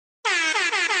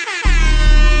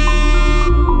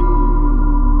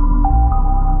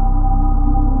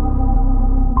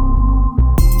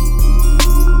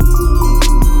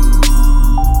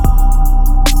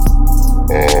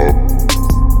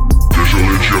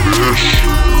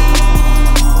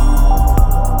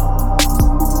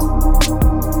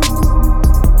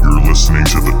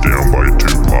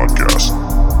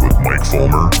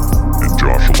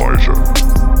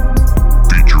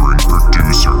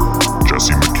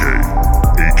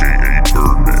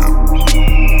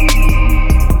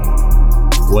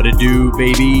do,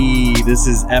 baby? This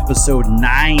is episode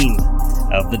 9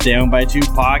 of the Down by 2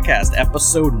 podcast.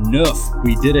 Episode 9.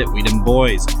 We did it. We them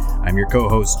boys. I'm your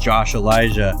co-host, Josh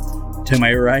Elijah. To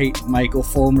my right, Michael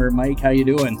Fulmer. Mike, how you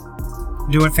doing?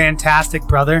 Doing fantastic,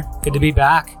 brother. Good to be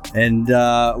back. And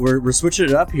we're switching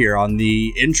it up here on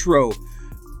the intro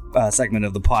segment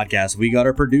of the podcast. We got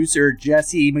our producer,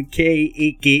 Jesse McKay,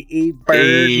 a.k.a.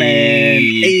 Birdman.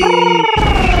 Hey.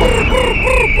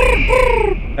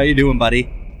 How you doing,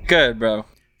 buddy? Good, bro.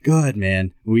 Good,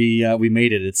 man. We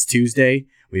made it. It's Tuesday.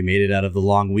 We made it out of the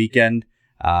long weekend.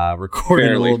 Recording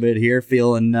Barely. a little bit here.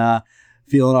 Feeling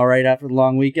all right after the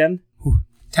long weekend.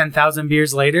 10,000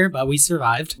 beers later, but we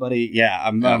survived. Buddy, yeah.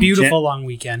 I'm Beautiful long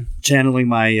weekend. channeling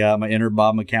my my inner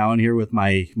Bob McCown here with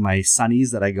my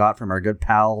sunnies that I got from our good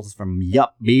pals from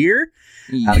Yup Beer.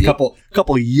 Had a couple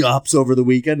yups over the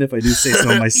weekend, if I do say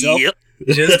so myself. Yep.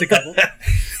 Just a couple.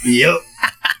 Yep.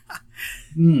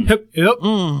 Yep.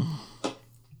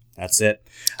 That's it.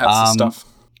 That's the stuff.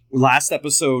 Last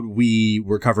episode, we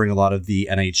were covering a lot of the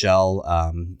NHL,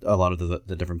 a lot of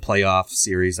the different playoff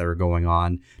series that are going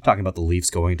on, talking about the Leafs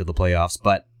going to the playoffs.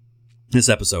 But this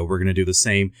episode, we're going to do the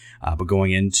same, but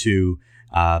going into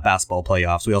basketball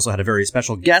playoffs. We also had a very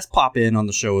special guest pop in on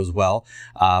the show as well.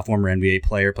 Former NBA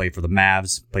player, played for the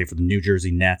Mavs, played for the New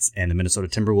Jersey Nets and the Minnesota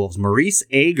Timberwolves. Maurice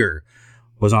Ager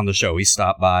was on the show. He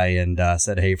stopped by and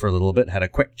said hey for a little bit, had a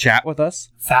quick chat with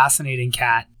us. Fascinating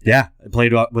cat. Yeah, I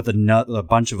played with a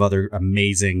bunch of other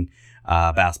amazing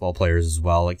basketball players as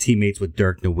well, like teammates with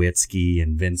Dirk Nowitzki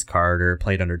and Vince Carter,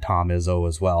 played under Tom Izzo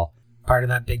as well. Part of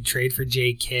that big trade for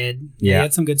Jay Kidd. Yeah. He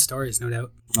had some good stories, no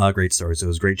doubt. Great stories. It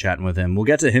was great chatting with him. We'll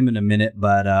get to him in a minute,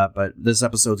 but this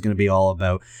episode's going to be all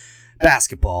about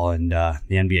basketball and the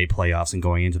NBA playoffs and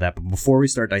going into that. But before we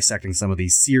start dissecting some of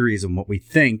these series and what we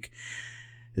think,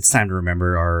 it's time to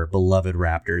remember our beloved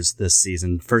Raptors this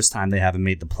season. First time they haven't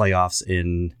made the playoffs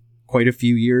in quite a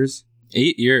few years.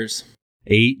 8 years.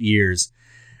 8 years.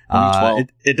 2012.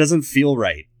 It doesn't feel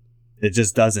right. It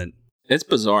just doesn't. It's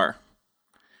bizarre.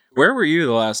 Where were you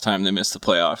the last time they missed the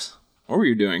playoffs? What were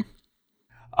you doing?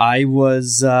 I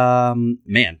was,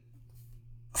 man.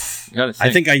 You gotta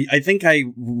think. I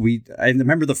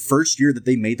remember the first year that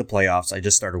they made the playoffs. I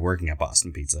just started working at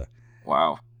Boston Pizza.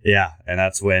 Wow. Yeah, and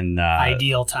that's when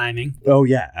Ideal timing. Oh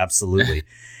yeah, absolutely.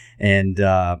 And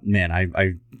man,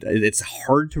 it's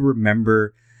hard to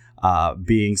remember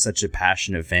being such a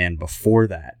passionate fan before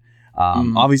that.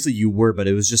 Obviously you were, but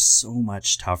it was just so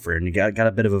much tougher, and you got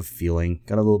a bit of a feeling,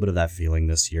 got a little bit of that feeling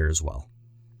this year as well.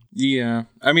 Yeah.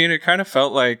 I mean, it kind of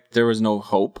felt like there was no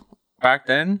hope back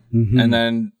then. Mm-hmm. And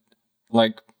then,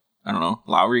 like, I don't know,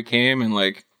 Lowry came and,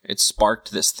 like, it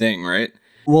sparked this thing, right?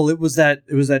 Well, it was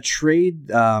that trade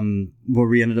where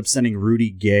we ended up sending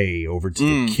Rudy Gay over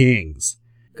to the Kings.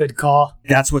 Good call.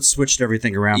 That's what switched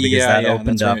everything around, because that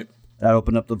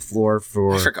opened up the floor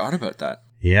for. I forgot about that.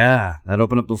 Yeah, that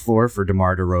opened up the floor for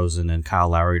DeMar DeRozan and Kyle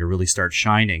Lowry to really start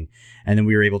shining. And then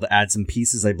we were able to add some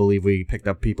pieces. I believe we picked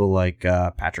up people like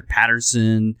Patrick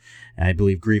Patterson, and I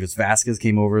believe Grievous Vasquez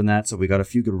came over in that. So we got a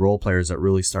few good role players that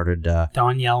really started.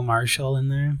 Danielle Marshall in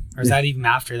there? Or is that even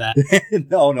after that?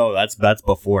 No, that's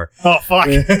before. Oh, fuck.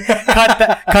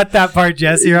 cut that part,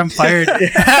 Jesse, or I'm fired.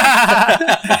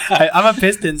 I'm a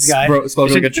Pistons guy.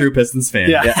 Spoke like a true Pistons fan.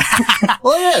 Yeah.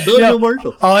 Oh, yeah, Danielle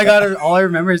Marshall. All I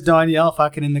remember is Danielle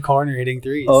fucking in the corner hitting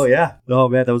threes. Oh, yeah. Oh,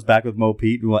 man, that was back with Mo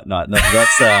Pete and whatnot. No,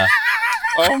 that's...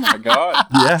 Oh my god.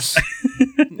 Yeah.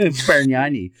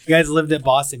 Berniani. You guys lived at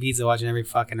Boston Pizza watching every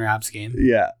fucking Raps game.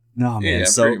 Yeah. No, man. Yeah,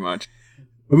 so pretty much.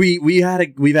 we've had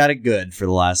it good for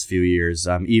the last few years.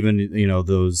 Even,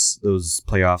 those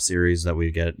playoff series that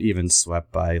we get even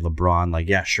swept by LeBron, like,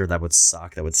 yeah, sure, that would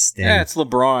suck. That would sting. Yeah, it's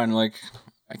LeBron. Like,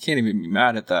 I can't even be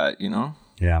mad at that,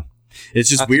 Yeah. It's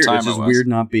just At the weird. time It's just it was. weird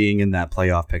not being in that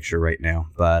playoff picture right now.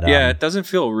 But yeah, it doesn't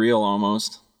feel real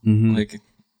almost. mhm. Like,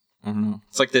 I don't know.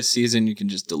 It's like this season, you can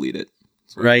just delete it.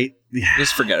 Right? Yeah.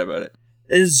 Just forget about it.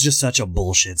 It's just such a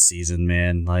bullshit season,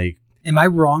 man. Like, Am I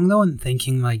wrong, though, in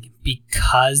thinking, like,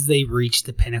 because they reached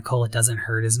the pinnacle, it doesn't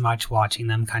hurt as much watching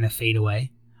them kind of fade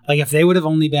away? Like, if they would have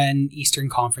only been Eastern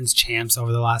Conference champs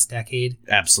over the last decade,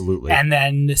 absolutely. and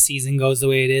then the season goes the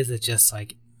way it is, it's just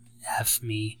like, F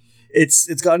me. It's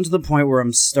gotten to the point where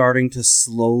I'm starting to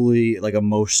slowly, like,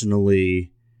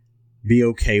 emotionally be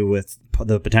okay with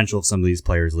the potential of some of these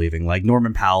players leaving. Like,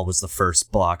 Norman Powell was the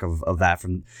first block of that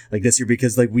from, like, this year,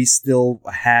 because, like, we still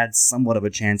had somewhat of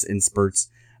a chance in spurts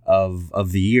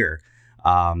of the year.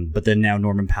 But then now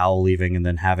Norman Powell leaving, and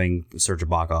then having Serge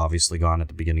Ibaka obviously gone at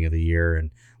the beginning of the year,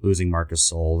 and losing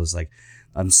Marcus Gasol is like,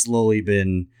 I'm slowly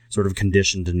been sort of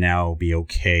conditioned to now be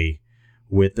okay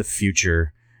with the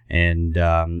future And,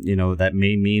 that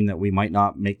may mean that we might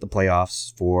not make the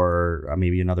playoffs for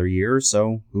maybe another year or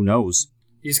so. Who knows?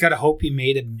 You just got to hope he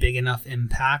made a big enough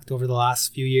impact over the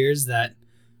last few years that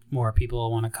more people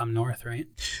will want to come north, right?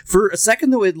 For a second,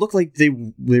 though, it looked like they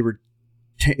were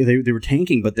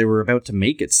tanking, but they were about to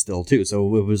make it still, too.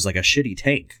 So it was like a shitty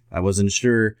tank. I wasn't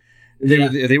sure.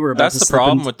 They were about That's the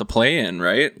problem with the play-in,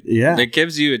 right? Yeah. It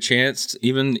gives you a chance,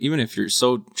 even if you're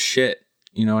so shit.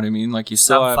 You know what I mean? Like you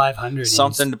still have 500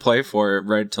 something to play for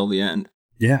right till the end.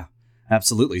 Yeah,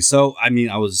 absolutely. So,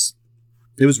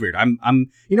 it was weird.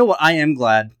 you know what? I am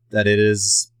glad that it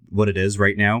is what it is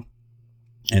right now,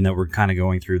 and that we're kind of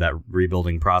going through that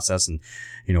rebuilding process. And,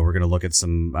 we're going to look at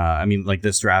some,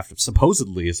 this draft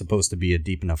supposedly is supposed to be a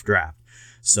deep enough draft.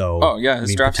 So,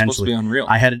 this draft's supposed to be unreal.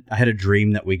 I had a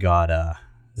dream that we got,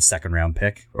 the second round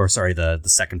pick, or sorry, the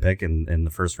second pick in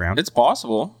the first round. It's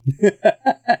possible.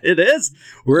 It is.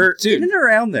 We're in and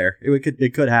around there.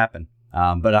 It could happen.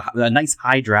 But a nice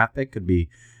high draft pick could be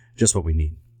just what we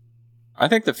need. I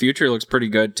think the future looks pretty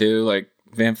good too. Like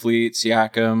Van Fleet,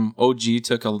 Siakam, OG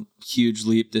took a huge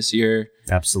leap this year.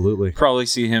 Absolutely. Probably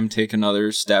see him take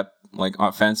another step like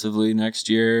offensively next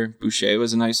year. Boucher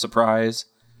was a nice surprise.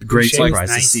 Great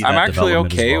surprise to see that. I'm actually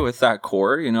development okay as well. with that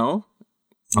core,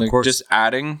 Of course. Just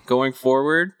adding going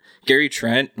forward. Gary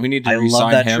Trent, we need to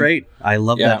re-sign him. I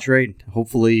love that trade.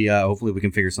 Hopefully we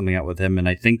can figure something out with him. And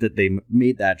I think that they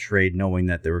made that trade knowing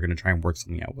that they were going to try and work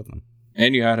something out with him.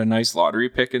 And you had a nice lottery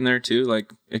pick in there too.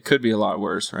 Like it could be a lot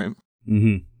worse, right?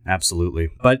 Mm-hmm. Absolutely.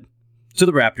 But to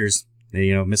the Raptors,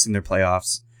 they, missing the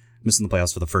playoffs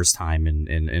for the first time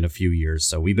in a few years.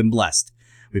 So we've been blessed.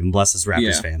 We've been blessed as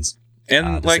Raptors fans.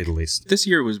 And to say the least. This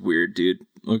year was weird, dude.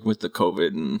 Like with the COVID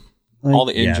and all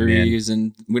the injuries,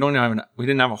 and we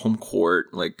didn't have a home court.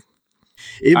 Like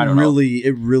it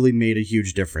really made a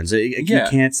huge difference. You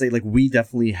can't say we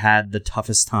definitely had the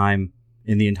toughest time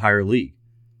in the entire league.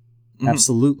 Mm-hmm.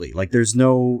 Absolutely. Like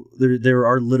there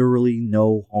are literally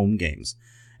no home games,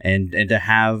 and to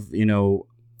have the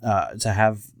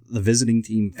visiting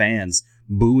team fans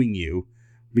booing you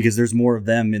because there's more of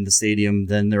them in the stadium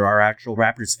than there are actual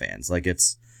Raptors fans. Like it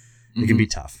can be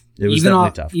tough. It was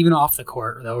definitely tough. Even off the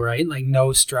court, though, right? Like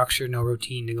no structure, no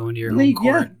routine to go into your home court.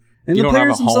 Yeah. And you the don't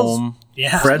players have a home.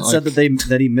 Yeah. Fred said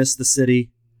that he missed the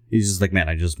city. He's just like, man,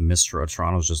 I just missed Toronto.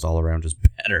 Toronto's just all around just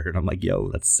better. And I'm like, yo,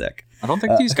 that's sick. I don't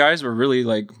think these guys were really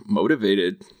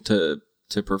motivated to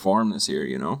perform this year,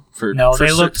 For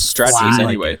they looked stretches flat.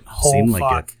 anyway. Seemed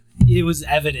like it was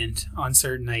evident on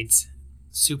certain nights.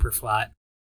 Super flat.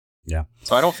 Yeah.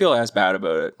 So I don't feel as bad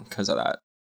about it because of that.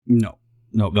 No,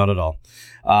 not at all.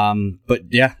 But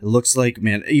yeah, it looks like,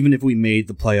 man, even if we made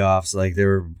the playoffs,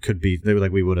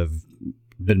 we would have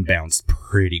been bounced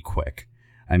pretty quick.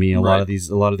 I mean, a lot of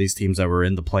these teams that were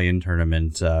in the play-in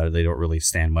tournament, they don't really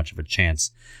stand much of a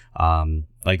chance.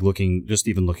 Looking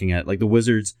at the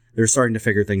Wizards, they're starting to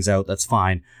figure things out. That's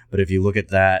fine. But if you look at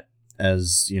that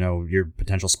as, your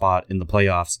potential spot in the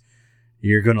playoffs,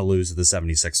 you're going to lose to the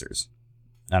 76ers.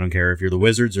 I don't care if you're the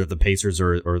Wizards or the Pacers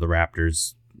or the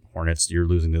Raptors, Hornets, you're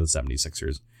losing to the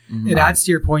 76ers. It adds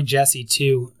to your point, Jesse,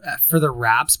 too. For the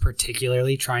Raps,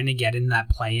 particularly trying to get in that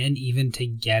play-in, even to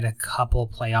get a couple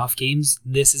playoff games,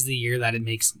 this is the year that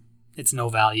it's no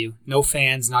value. No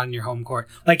fans, not in your home court.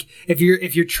 Like if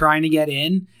you're trying to get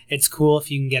in, it's cool if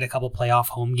you can get a couple playoff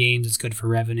home games. It's good for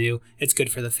revenue. It's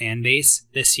good for the fan base.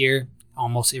 This year,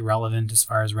 almost irrelevant as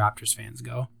far as Raptors fans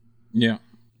go. Yeah,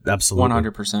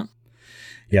 absolutely, 100%.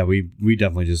 Yeah, we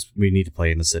definitely we need to play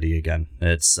in the city again.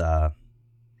 It's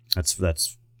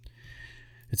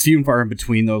few and far in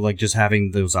between, though. Like just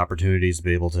having those opportunities to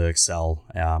be able to excel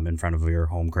in front of your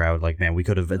home crowd. Like, man, we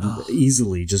could have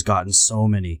easily just gotten so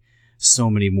many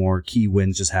more key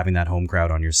wins just having that home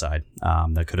crowd on your side.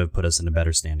 That could have put us in a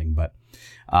better standing. But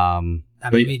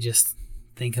that made me just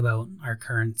think about our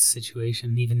current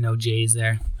situation, even though Jay's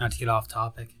there. Not to get off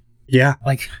topic. Yeah,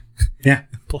 yeah.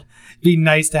 It'd be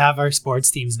nice to have our sports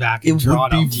teams back in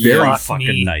Toronto. It would be very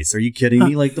fucking nice. Are you kidding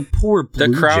me? Like the poor Blue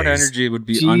The crowd Jays. energy would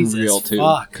be unreal too.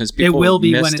 Because it will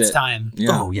be when it's time. Yeah.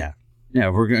 Oh yeah, yeah.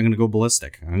 I'm gonna go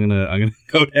ballistic. I'm gonna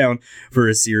go down for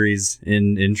a series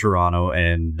in Toronto,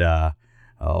 and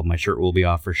my shirt will be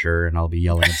off for sure, and I'll be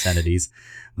yelling obscenities.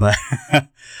 But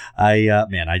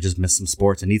I just miss some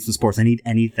sports. I need some sports. I need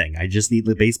anything. I just need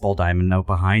the baseball diamond out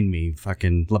behind me,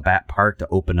 fucking Labatt Park to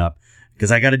open up,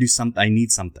 because I got to do something. I need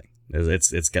something.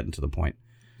 It's getting to the point.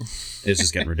 It's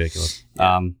just getting ridiculous.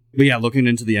 But yeah, looking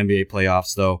into the NBA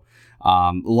playoffs though,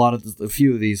 a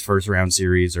few of these first round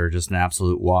series are just an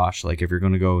absolute wash. Like if you're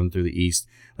going to go in through the East,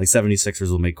 like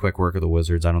 76ers will make quick work of the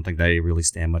Wizards. I don't think they really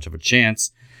stand much of a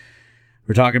chance.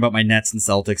 we're talking about my Nets and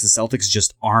Celtics. The Celtics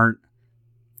just aren't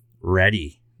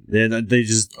ready. They're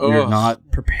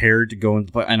not prepared to go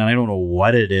into play, and I don't know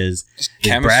what it is. Just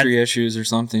chemistry issues or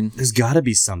something. There's got to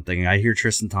be something. I hear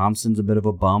Tristan Thompson's a bit of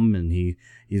a bum, and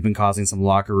he's been causing some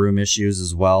locker room issues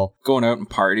as well. Going out and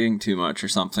partying too much or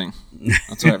something.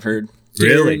 That's what I've heard.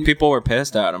 Really? People were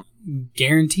pissed at him.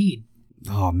 Guaranteed.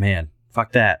 Oh man,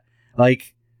 fuck that.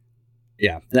 Like,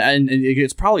 yeah, and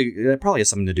it's probably has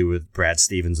something to do with Brad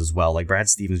Stevens as well. Like, Brad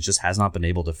Stevens just has not been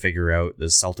able to figure out the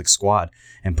Celtics squad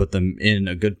and put them in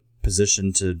a good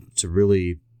position to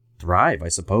really thrive, I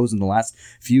suppose, in the last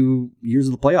few years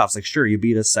of the playoffs. Like, sure, you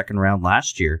beat us second round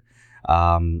last year,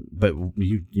 but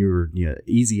you were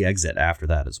easy exit after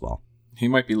that as well. He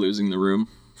might be losing the room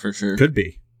for sure. Could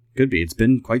be. It's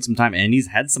been quite some time, and he's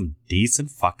had some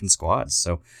decent fucking squads.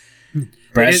 So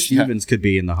Brad Stevens could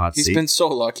be in the hot seat. He's been so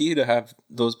lucky to have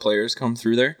those players come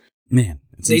through there. Man,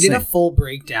 they did a full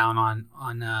breakdown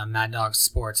on Mad Dog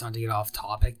Sports, not to get off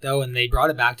topic though, and they brought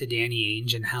it back to Danny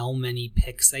Ainge and how many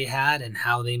picks they had and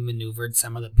how they maneuvered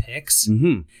some of the picks.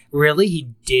 Mm-hmm. Really,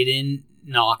 he didn't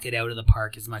knock it out of the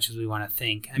park as much as we want to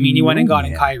think. I mean, he went and got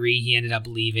Kyrie. He ended up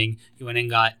leaving. He went and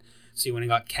got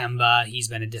Kemba. He's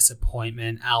been a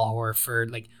disappointment. Al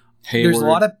Horford. Like, Hayward. There's a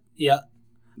lot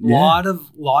of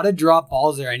lot of drop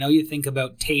balls there. I know you think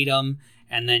about Tatum,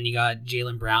 and then you got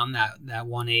Jaylen Brown, that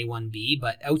 1A, 1B,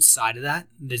 but outside of that,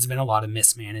 there's been a lot of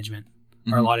mismanagement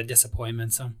or a lot of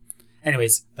disappointment. So,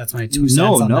 anyways, that's my 2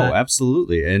 cents on that. No,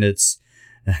 absolutely, and it's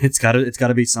got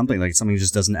to be something. Like, something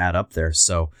just doesn't add up there.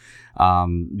 So,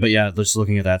 but yeah, just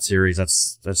looking at that series,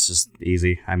 that's just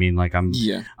easy. I mean, like,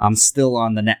 I'm still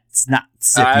on the Nets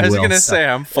nuts. I was gonna say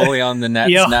I'm fully on the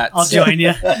Nets nuts. I'll join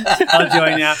you. I'll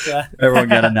join you after that. Everyone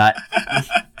got a nut.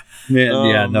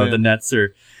 Man, the Nets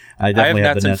are. I definitely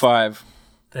have the Nets in 5.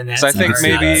 The Nets. So I think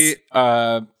maybe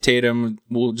Tatum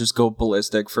will just go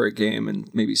ballistic for a game and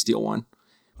maybe steal one,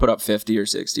 put up 50 or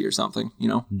 60 or something.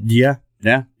 Yeah.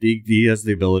 He has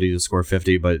the ability to score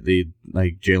 50, but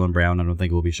Jaylen Brown, I don't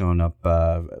think will be showing up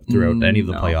throughout any of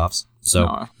the playoffs.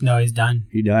 So no, he's done.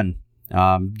 He's done.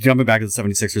 Jumping back to the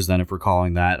 76ers, then, if we're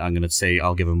calling that, I'm going to say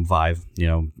I'll give them 5.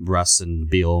 Russ and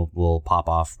Beal will pop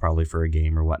off probably for a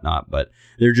game or whatnot, but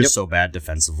they're just so bad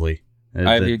defensively.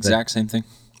 I have the exact same thing.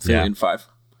 Philly in 5.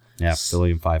 Yeah,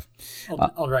 Philly in 5.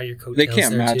 I'll write your coattails. They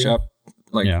can't match too. up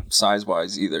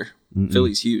size-wise either. Mm-mm.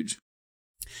 Philly's huge.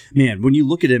 Man, when you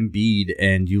look at Embiid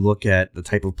and you look at the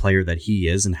type of player that he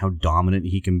is and how dominant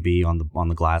he can be on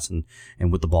the glass and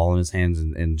with the ball in his hands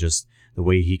and just the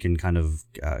way he can kind of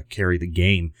carry the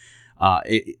game,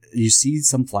 you see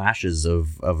some flashes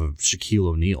of Shaquille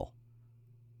O'Neal.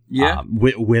 Yeah,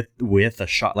 with a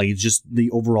shot, like, it's just the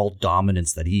overall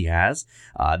dominance that he has.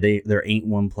 There ain't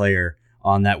one player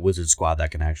on that Wizard squad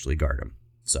that can actually guard him.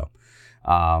 So,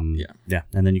 and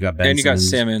then you got Ben, and you got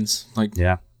Simmons,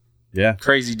 yeah,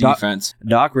 crazy defense.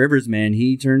 Doc Rivers, man,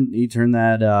 he turned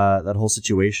that whole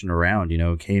situation around.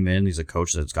 Came in. He's a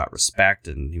coach that's got respect,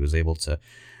 and he was able to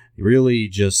really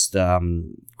just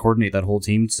coordinate that whole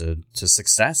team to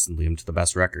success and lead them to the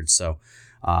best record. So.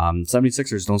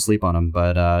 76ers, don't sleep on them,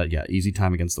 but easy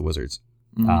time against the Wizards.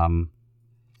 Mm-hmm.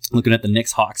 Looking at the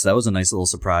Knicks Hawks, that was a nice little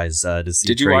surprise to see.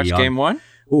 Did you Trae watch Young. game 1?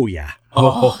 Oh yeah.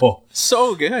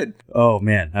 So good. Oh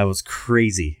man, that was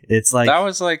crazy. It's like that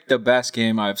was like the best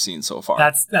game I've seen so far.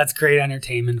 That's great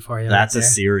entertainment for you. That's a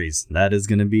series. That is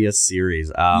going to be a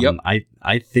series. Yep.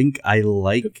 I think I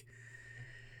like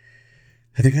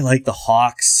the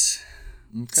Hawks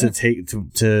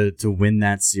to win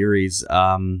that series.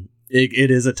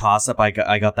 It is a toss-up. I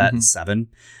got that in 7.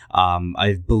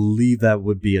 I believe that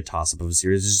would be a toss-up of a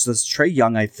series. It's just Trae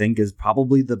Young, I think, is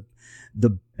probably the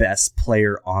best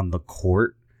player on the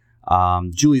court.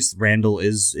 Julius Randle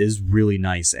is really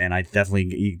nice, and I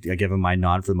give him my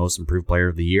nod for the most improved player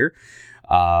of the year.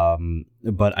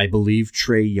 But I believe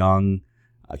Trae Young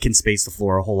can space the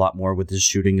floor a whole lot more with his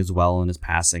shooting as well and his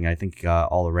passing. I think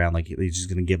all around, he's just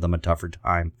going to give them a tougher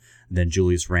time than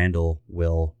Julius Randle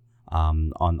will.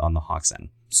 On the Hawks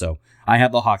end. So I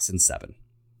have the Hawks in 7,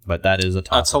 but that is a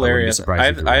toss. That's hilarious.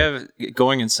 I have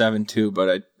going in 7 too,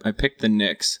 but I picked the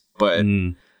Knicks, but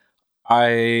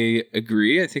I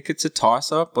agree. I think it's a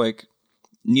toss up. Like,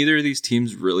 neither of these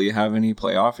teams really have any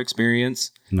playoff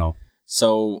experience. No.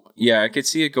 So yeah, I could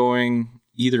see it going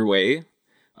either way.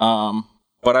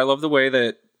 But I love the way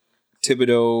that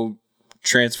Thibodeau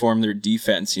transformed their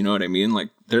defense. You know what I mean? Like,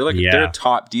 they're a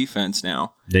top defense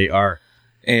now. They are.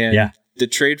 And the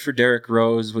trade for Derrick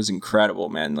Rose was incredible,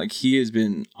 man. Like, he has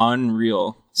been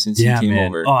unreal since he came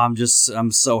over. Oh,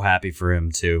 I'm so happy for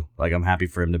him too. Like, I'm happy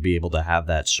for him to be able to have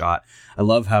that shot. I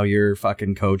love how your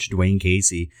fucking coach Dwayne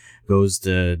Casey goes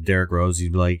to Derrick Rose,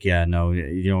 you'd be like, yeah, no,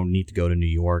 you don't need to go to New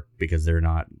York because they're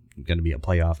not going to be a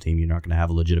playoff team. You're not going to have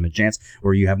a legitimate chance,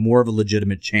 or you have more of a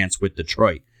legitimate chance with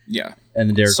Detroit. Yeah. And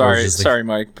then Derrick Rose is like, sorry,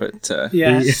 Mike, but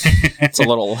Yeah. it's a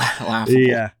little laughable.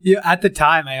 yeah. At the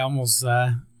time, I almost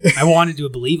I wanted to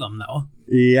believe him though.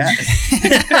 Yeah.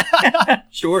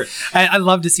 Sure. I'd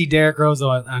love to see Derrick Rose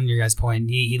on your guys' point.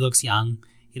 He looks young.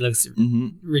 He looks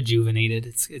rejuvenated.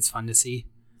 It's fun to see.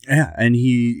 Yeah, and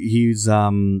he's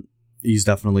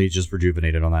definitely just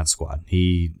rejuvenated on that squad.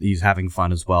 He's having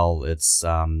fun as well. It's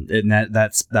and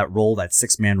that role, that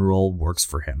 6-man role, works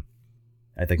for him.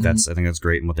 I think that's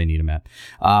great and what they need him at.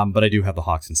 But I do have the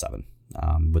Hawks in 7.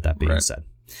 With that being said,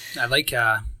 I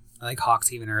like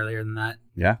Hawks even earlier than that.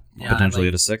 Yeah, potentially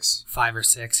at a 6, 5 or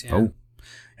 6. Yeah. Oh,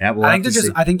 yeah. Well, I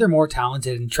think they're more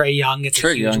talented. And Trae Young gets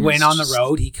a huge win on the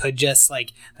road. He could just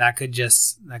start a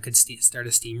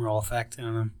steamroll effect. I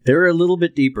don't know. They're a little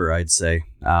bit deeper, I'd say.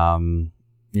 They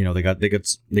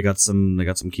got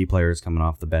some key players coming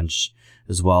off the bench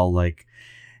as well. Like,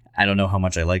 I don't know how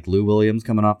much I like Lou Williams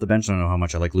coming off the bench. I don't know how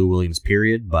much I like Lou Williams,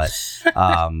 period. But, they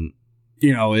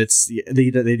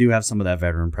do have some of that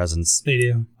veteran presence. They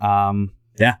do.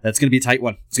 Yeah, that's going to be a tight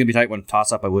one. It's going to be a tight one.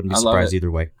 Toss up. I wouldn't be surprised either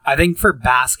way. I think for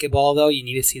basketball, though, you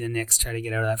need to see the Knicks try to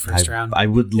get out of that first round. I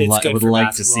would like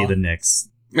to see the Knicks.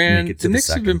 Man, the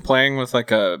Knicks have been playing with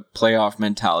like a playoff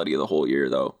mentality the whole year,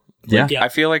 though. Yeah. I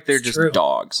feel like they're just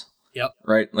dogs. Yep.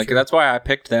 Right? Like, that's why I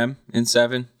picked them in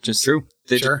 7. Just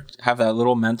They just have that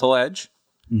little mental edge.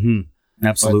 Mm-hmm.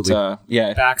 Absolutely. But,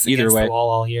 backs either against way. the wall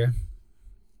all year.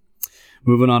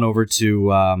 Moving on over to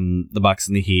the Bucks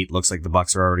and the Heat. Looks like the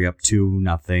Bucks are already up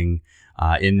 2-0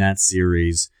 in that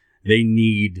series. They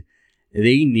need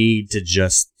to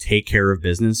just take care of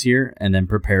business here and then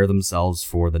prepare themselves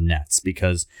for the Nets,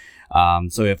 because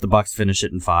so if the Bucks finish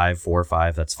it in 4 or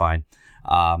 5, that's fine.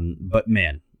 But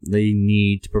man, they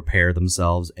need to prepare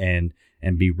themselves and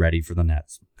be ready for the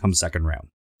Nets come second round.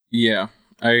 Yeah,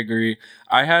 I agree.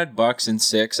 I had Bucks in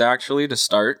 6 actually to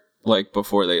start, like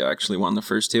before they actually won the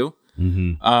first 2.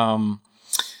 Mm-hmm.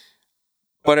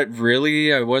 But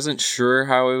I wasn't sure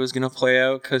how it was going to play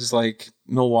out, because like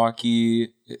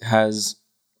Milwaukee has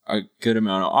a good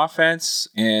amount of offense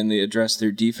and they address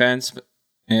their defense,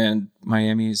 and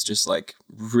Miami is just like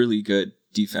really good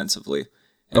defensively,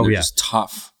 and they're just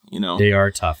tough, They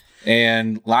are tough.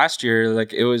 And last year,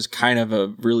 like, it was kind of a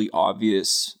really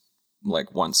obvious,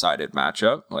 like, one-sided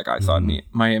matchup. Like, I thought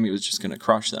Miami was just going to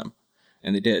crush them,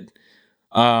 and they did.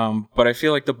 But I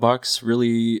feel like the Bucks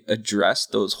really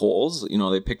addressed those holes.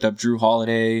 They picked up Drew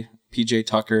Holiday, PJ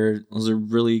Tucker. Those are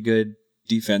really good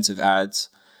defensive adds.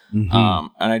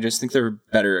 And I just think they're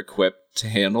better equipped to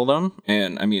handle them.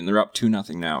 And I mean, they're up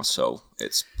 2-0 now, so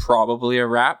it's probably a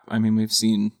wrap. I mean, we've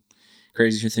seen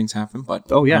crazier things happen, but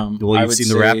well, you've seen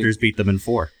the Raptors beat them in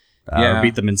 4. Or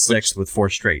beat them in 6 with 4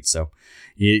 straight. So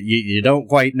you don't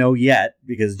quite know yet,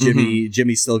 because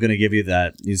Jimmy's still going to give you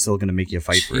that. He's still going to make you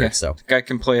fight for it. So the guy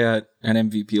can play at an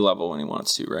MVP level when he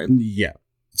wants to, right? Yeah.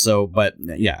 So, but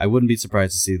yeah, I wouldn't be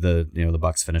surprised to see the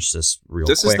Bucks finish this real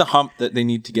quick. This is the hump that they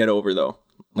need to get over, though.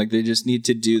 Like, they just need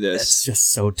to do this. It's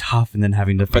just so tough, and then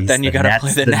having to face but then you got to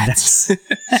play the Nets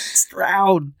next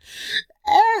round.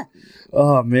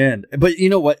 Oh man! But you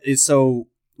know what? So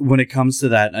when it comes to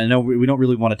that, I know we don't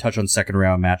really want to touch on second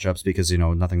round matchups because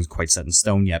nothing's quite set in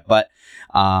stone yet. But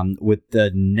with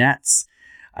the Nets,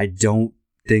 I don't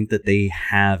think that they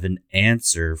have an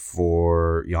answer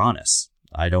for Giannis.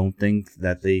 I don't think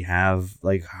that they have,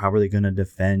 like, how are they going to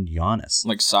defend Giannis?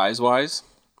 Like, size wise?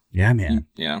 Yeah, man.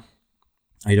 Yeah.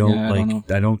 I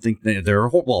don't think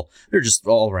they're just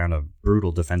all around a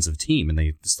brutal defensive team, and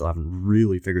they still haven't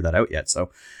really figured that out yet. So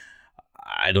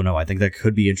I don't know. I think that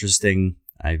could be interesting.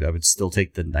 I would still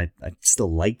take I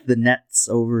still like the Nets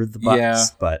over the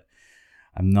Bucks, but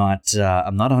I'm not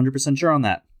 100% sure on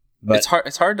that. But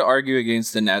it's hard to argue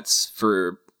against the Nets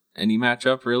for any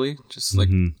matchup, really. Just like,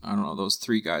 I don't know, those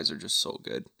 3 guys are just so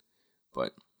good.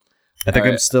 But I think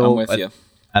I'm with you.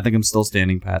 I think I'm still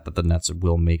standing pat that the Nets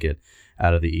will make it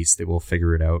out of the East. They will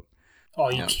figure it out. Oh,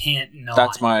 you can't not.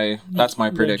 That's my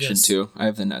prediction too. I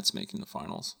have the Nets making the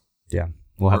finals. Yeah,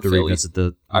 we'll have to revisit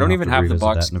the. I don't even have the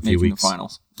Bucks making the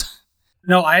finals.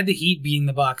 No, I had the Heat beating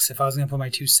the Bucks if I was going to put my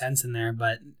 2 cents in there.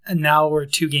 But now we're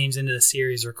 2 games into the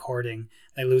series recording.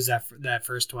 They lose that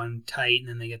first one tight, and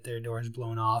then they get their doors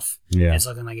blown off. Yeah, it's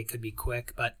looking like it could be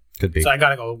quick, but could be. So I got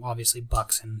to go obviously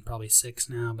Bucks in probably 6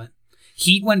 now. But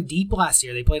Heat went deep last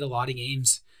year. They played a lot of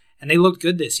games, and they looked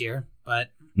good this year.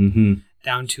 But down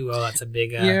 2-0, that's a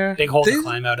big hole to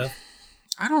climb out of.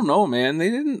 I don't know, man. They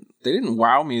didn't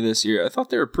wow me this year. I thought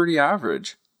they were pretty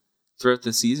average throughout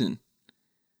the season.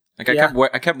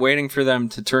 Like I kept waiting for them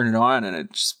to turn it on, and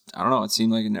it just, I don't know. It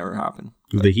seemed like it never happened.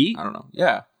 The Heat? I don't know.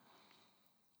 Yeah.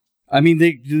 I mean,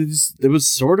 it was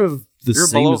sort of the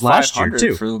same as last year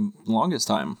too for the longest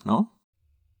time. No.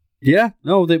 Yeah,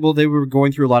 no, they were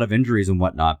going through a lot of injuries and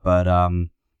whatnot, but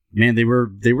man, they were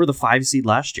the 5 seed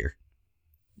last year.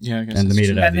 Yeah, I guess. And they made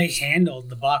it out. And they handled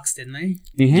the Bucks, didn't they?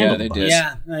 Yeah, they did.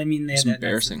 Yeah, I mean, they it's had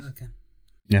embarrassing. Okay.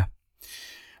 Yeah.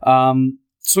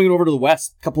 Swinging over to the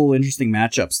West, a couple interesting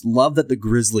matchups. Love that the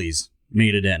Grizzlies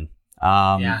made it in.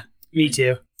 Yeah, me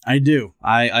too. I do.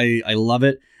 I love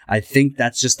it. I think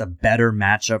that's just a better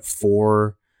matchup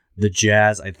for the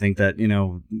Jazz. I think that you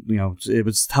know, it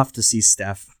was tough to see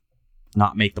Steph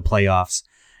not make the playoffs.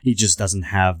 He just doesn't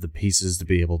have the pieces to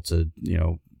be able to,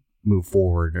 move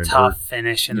forward. Tough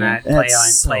finish in that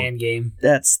play-in game.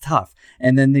 That's tough.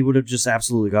 And then they would have just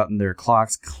absolutely gotten their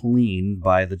clocks clean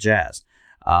by the Jazz,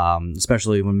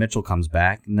 especially when Mitchell comes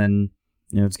back. And then,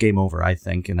 it's game over, I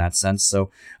think, in that sense.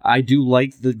 So I do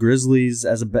like the Grizzlies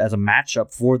as a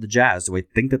matchup for the Jazz. Do I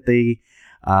think that they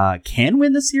can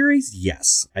win the series?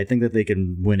 Yes. I think that they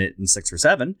can win it in 6 or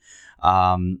 7.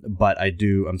 But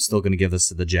I'm still going to give this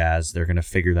to the Jazz. They're going to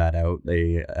figure that out.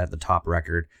 They at the top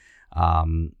record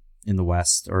in the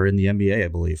West or in the NBA, I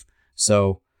believe.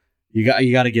 So you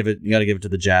got to give it to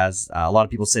the Jazz. A lot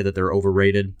of people say that they're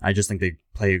overrated. I just think they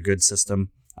play a good system.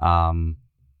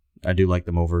 I do like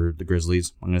them over the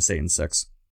Grizzlies. I'm going to say in 6.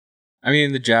 I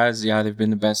mean, the Jazz, yeah, they've been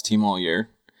the best team all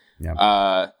year.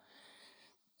 Yeah.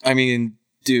 I mean,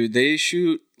 dude, they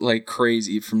shoot like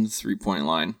crazy from the 3-point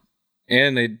line.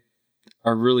 And they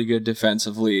are really good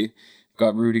defensively.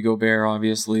 Got Rudy Gobert,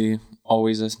 obviously,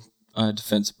 always a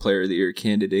defensive player of the year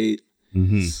candidate.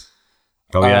 Mm-hmm.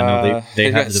 Oh yeah, no, they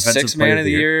got the defensive 6th man of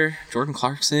the year. Jordan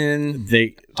Clarkson.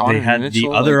 They had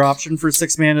Mitchell, the other option for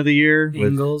 6th man of the year.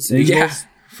 Ingles. Yeah,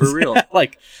 for real.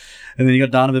 And then you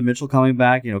got Donovan Mitchell coming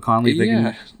back. Conley,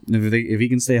 if he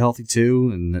can stay healthy too,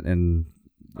 and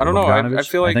I don't know. I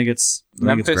feel like Memphis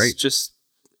think it's great. Just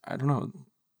I don't know.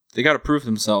 They got to prove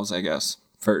themselves, I guess,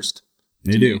 first.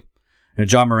 They do. And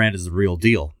John Morant is the real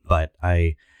deal, but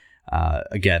I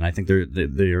think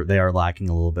they are lacking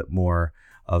a little bit more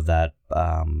of that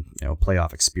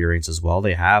playoff experience as well.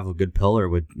 They have a good pillar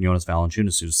with Jonas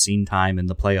Valanciunas, who's seen time in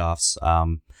the playoffs.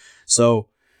 So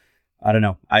I don't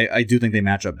know. I do think they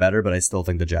match up better, but I still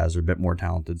think the Jazz are a bit more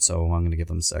talented. So I'm going to give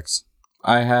them 6.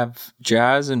 I have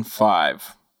Jazz in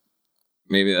 5.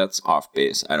 Maybe that's off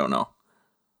base. I don't know.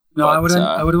 No, but,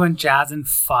 I would have went Jazz in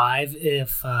 5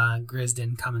 if Grizz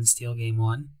didn't come and steal game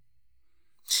 1.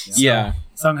 Yeah.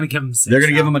 So I'm going to give them 6. They're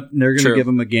going to give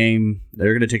them a game.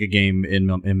 They're going to take a game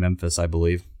in Memphis, I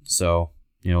believe. So,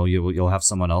 you'll have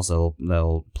someone else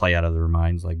that'll play out of their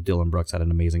minds. Like Dylan Brooks had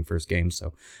an amazing first game.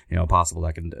 So, possible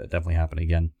that can definitely happen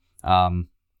again.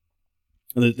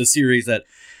 The series that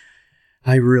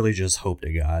I really just hope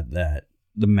to God that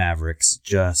the Mavericks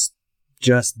just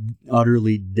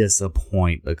utterly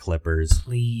disappoint the Clippers.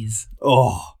 Please.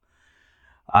 Oh,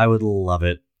 I would love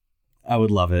it.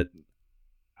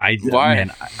 Why?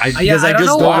 Man, because I just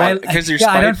don't want. Because you're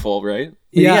spiteful, right?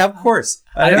 Yeah, of course.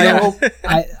 I love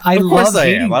I don't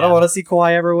want to see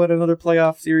Kawhi ever win another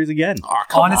playoff series again. Oh,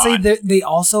 honestly, they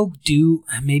also do.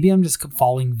 Maybe I'm just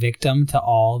falling victim to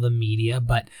all the media,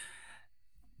 but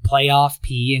playoff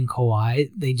P and Kawhi,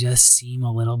 they just seem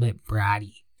a little bit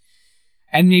bratty.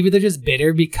 And maybe they're just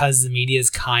bitter because the media's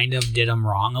kind of did them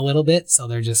wrong a little bit, so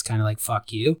they're just kind of like,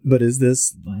 fuck you. But is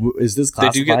this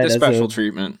classified? They do get the special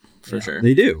treatment, for sure.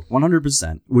 They do,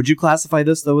 100%. Would you classify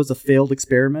this, though, as a failed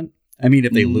experiment? I mean,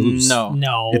 if they lose.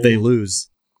 No. If they lose.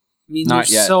 I mean, Not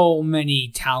there's yet. so many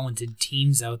talented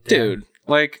teams out there. Dude,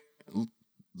 like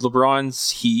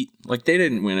LeBron's Heat, like they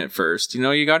didn't win it first.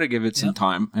 You got to give it some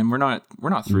time. And we're not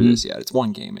through this yet. It's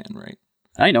 1 game in, right?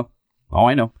 I know. Oh,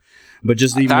 I know. But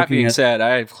just even that being said,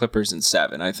 I have Clippers in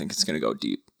 7. I think it's going to go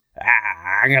deep.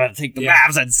 I'm going to take the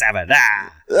Mavs in 7.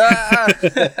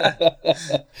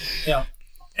 Yeah.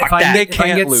 If I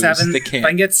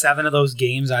can get 7 of those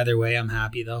games either way, I'm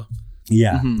happy though.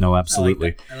 Yeah, no,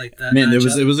 absolutely. I like that. Man,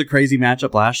 it was a crazy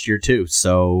matchup last year too.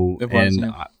 So,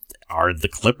 are the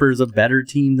Clippers a better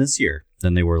team this year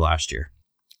than they were last year?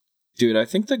 Dude, I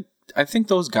think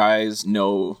those guys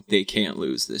know they can't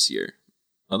lose this year.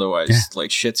 Otherwise, like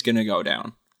shit's gonna go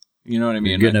down. You know what I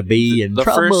mean? You're gonna be in trouble.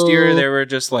 The first year they were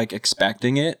just like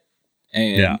expecting it,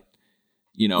 and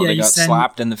they got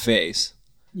slapped in the face.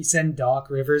 You send Doc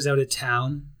Rivers out of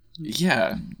town.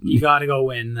 Yeah, you got to go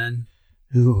win then.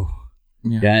 Ooh.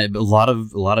 Yeah, a lot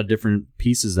of different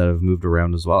pieces that have moved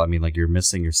around as well. I mean, like you're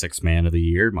missing your sixth man of the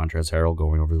year, Montrezl Harrell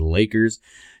going over to the Lakers.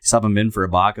 You sub him in for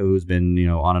Ibaka, who's been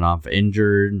on and off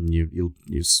injured, and you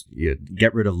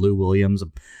get rid of Lou Williams,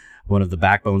 one of the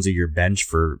backbones of your bench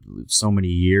for so many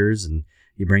years, and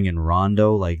you bring in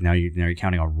Rondo. Like now you're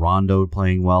counting on Rondo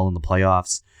playing well in the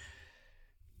playoffs.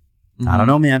 Mm-hmm. I don't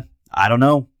know, man. I don't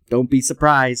know. Don't be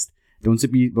surprised.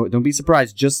 Don't be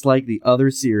surprised. Just like the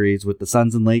other series with the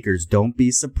Suns and Lakers, don't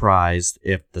be surprised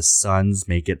if the Suns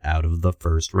make it out of the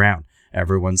first round.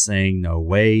 Everyone's saying no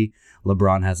way.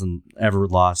 LeBron hasn't ever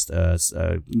lost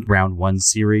a round one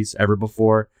series ever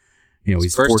before.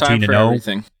 He's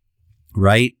 14-0.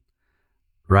 Right.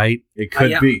 It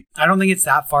could be. I don't think it's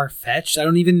that far fetched. I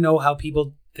don't even know how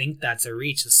people think that's a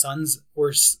reach. The Suns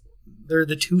they're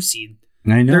the 2 seed.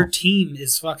 I know. Their team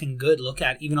is fucking good. Look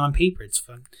at even on paper, it's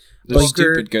fun. They're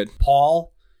stupid good.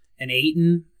 Paul and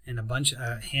Ayton and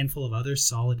a handful of other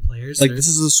solid players. This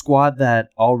is a squad that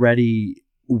already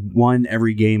won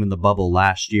every game in the bubble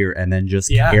last year and then just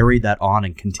carried that on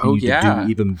and continued to do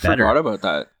even better. Forgot about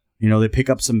that. They pick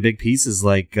up some big pieces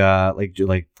like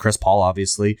Chris Paul,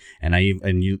 obviously, and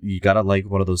you gotta like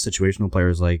one of those situational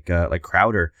players like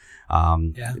Crowder,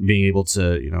 being able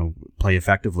to play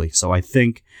effectively. So I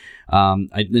think, and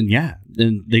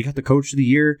they got the coach of the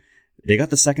year, they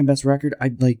got the second best record.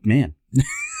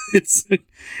 It's a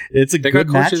they good got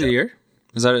coach matchup. of the year.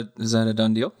 Is that a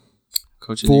done deal?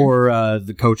 Coach of for the year?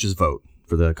 The coach's vote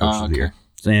for the coach of the year.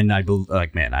 And I don't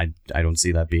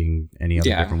see that being any other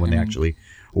different when they actually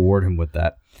award him with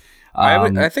that.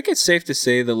 I think it's safe to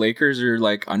say the Lakers are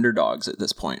like underdogs at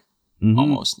this point,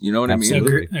 almost. You know what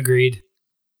Absolutely. I mean? Agreed.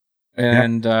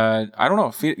 And I don't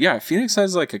know. Phoenix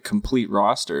has like a complete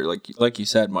roster. Like you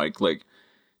said, Mike. Like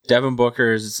Devin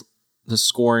Booker is the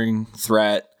scoring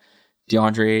threat.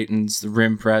 DeAndre Ayton's the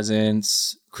rim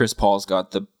presence. Chris Paul's got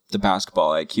the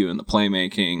basketball IQ and the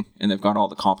playmaking, and they've got all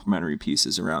the complementary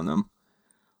pieces around them.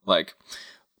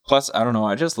 Plus, I don't know.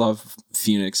 I just love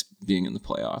Phoenix being in the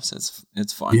playoffs.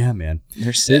 It's fun. Yeah, man.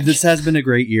 They're sick. This has been a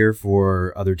great year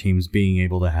for other teams being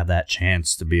able to have that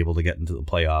chance to be able to get into the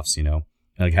playoffs.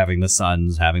 Like having the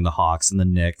Suns, having the Hawks and the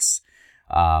Knicks,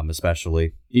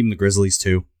 especially even the Grizzlies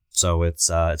too. So it's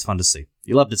fun to see.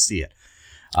 You love to see it.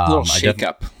 A little shake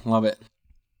up. Love it.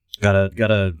 Got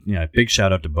a big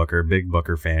shout out to Booker. Big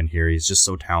Booker fan here. He's just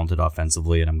so talented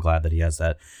offensively, and I'm glad that he has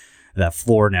that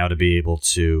floor now to be able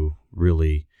to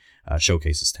really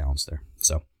showcase his talents there.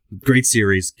 So great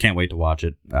series. Can't wait to watch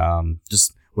it.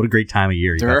 Just what a great time of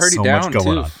year. They're already so down much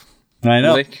going on. I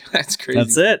know. That's crazy.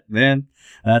 That's it, man.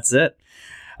 That's it.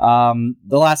 The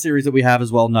last series that we have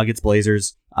as well, Nuggets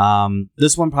Blazers.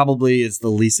 This one probably is the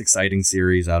least exciting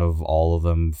series out of all of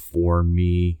them for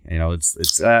me.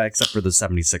 It's except for the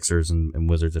 76ers and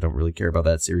Wizards. I don't really care about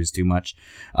that series too much.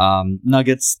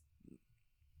 Nuggets,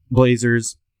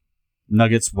 Blazers.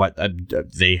 Nuggets,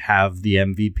 they have the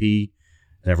MVP.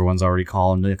 Everyone's already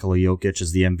calling Nikola Jokic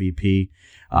as the MVP.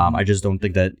 I just don't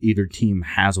think that either team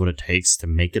has what it takes to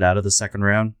make it out of the second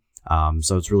round.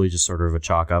 So it's really just sort of a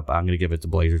chalk up. I'm going to give it to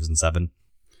Blazers in 7.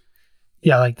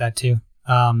 Yeah, I like that too.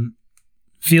 I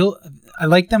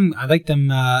like them. I like them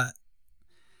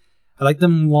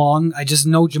long. I just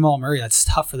know Jamal Murray. That's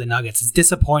tough for the Nuggets. It's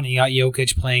disappointing. You got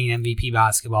Jokic playing MVP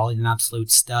basketball. He's an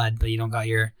absolute stud, but you don't got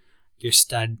your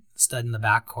stud in the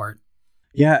backcourt.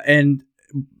 Yeah, and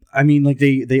I mean, like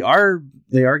they are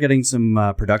getting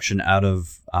some production out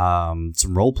of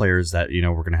some role players that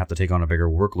we're going to have to take on a bigger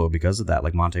workload because of that.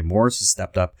 Like Monte Morris has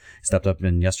stepped up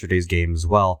in yesterday's game as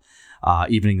well,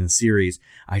 evening the series.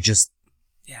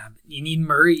 You need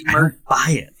Murray. I don't buy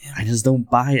it. Yeah. I just don't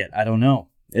buy it. I don't know.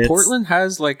 Portland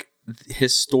has like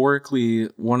historically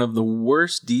one of the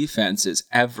worst defenses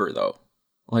ever, though.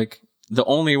 Like the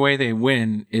only way they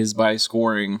win is by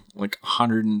scoring like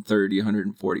 130,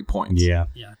 140 points. Yeah.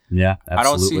 Absolutely. I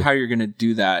don't see how you're going to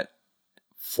do that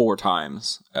 4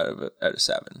 times out of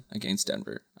 7 against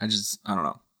Denver. I don't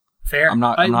know. Fair. I'm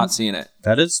not seeing it.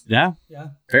 That is, yeah.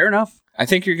 Fair enough. I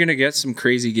think you're going to get some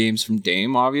crazy games from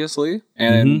Dame, obviously.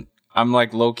 And I'm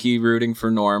like low-key rooting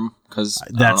for Norm because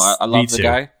I love the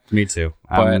guy. Me too.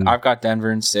 But I've got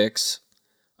Denver in 6.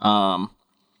 I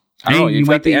don't know. You've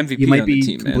got the MVP you might on be the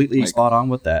team, completely man. spot on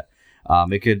with that.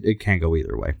 It can go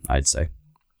either way, I'd say.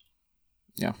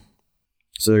 Yeah.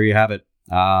 So there you have it.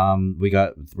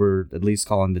 We're at least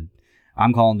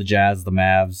I'm calling the Jazz, the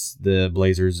Mavs, the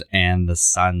Blazers, and the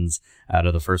Suns out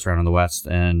of the first round in the West.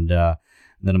 And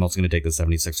then I'm also going to take the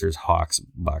 76ers, Hawks,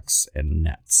 Bucks, and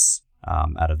Nets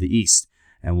out of the East.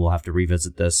 And we'll have to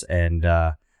revisit this and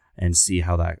see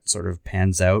how that sort of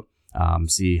pans out.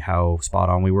 see how spot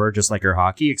on we were, just like our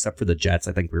hockey, except for the Jets.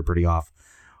 I think we were pretty off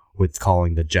with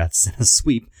calling the Jets a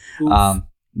sweep.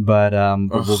 But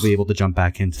we'll be able to jump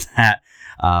back into that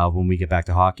when we get back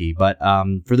to hockey. But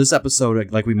for this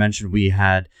episode, like we mentioned, we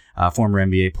had a former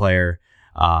NBA player,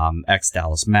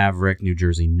 ex-Dallas Maverick, New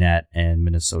Jersey Net, and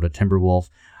Minnesota Timberwolf.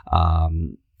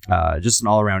 Just an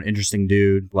all-around interesting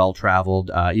dude,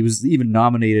 well-traveled. He was even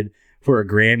nominated for a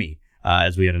Grammy,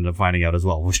 as we ended up finding out as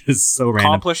well, which is so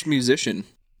random. Accomplished musician.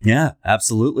 Yeah,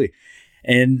 absolutely.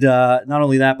 And not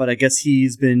only that, but I guess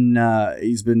he's been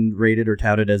rated or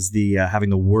touted as the having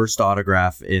the worst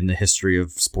autograph in the history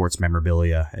of sports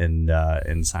memorabilia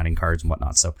and signing cards and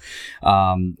whatnot. So,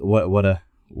 what a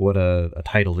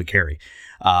title to carry.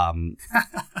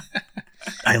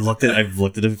 I've looked at a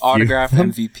few. Autograph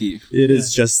MVP. It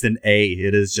is just an A.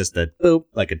 It is just a boop,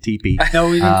 like a TP.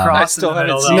 No even cross in the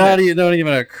middle. It's not even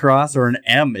a cross or an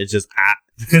M. It's just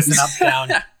It's an up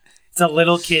down. It's a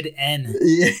little kid N.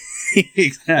 Yeah,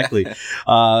 exactly.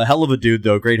 Hell of a dude,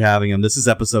 though. Great having him. This is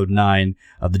episode 9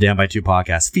 of the Down by 2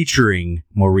 podcast featuring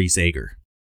Maurice Ager.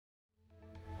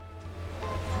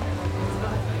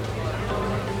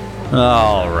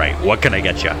 All right, what can I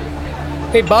get you?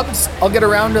 Hey, Bubs, I'll get a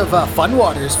round of Fun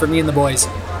Waters for me and the boys.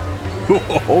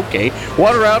 Okay,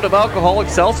 1 round of alcoholic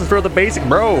seltzers for the basic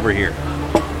bro over here.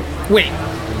 Wait,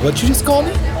 what'd you just call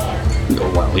me?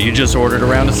 Well, you just ordered a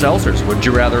round of seltzers. Wouldn't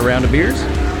you rather a round of beers?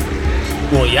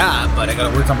 Well, yeah, but I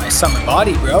gotta work on my summer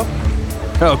body, bro.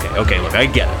 Okay, look, I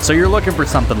get it. So you're looking for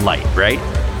something light, right?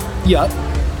 Yup.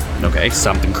 Okay,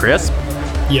 something crisp?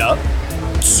 Yup.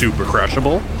 Super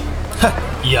crushable?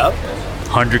 Yup.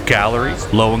 100 calories?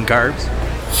 Low in carbs?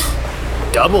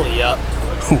 Double yup.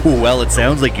 Well, it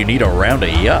sounds like you need a round of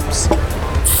yups.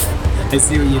 I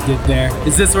see what you did there.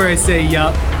 Is this where I say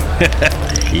yup?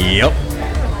 Yep.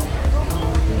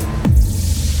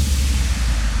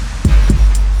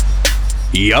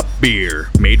 Yup Beer,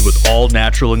 made with all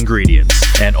natural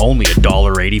ingredients and only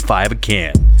 $1.85 a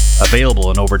can.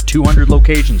 Available in over 200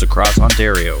 locations across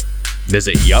Ontario.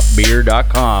 Visit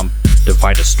yupbeer.com to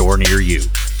find a store near you.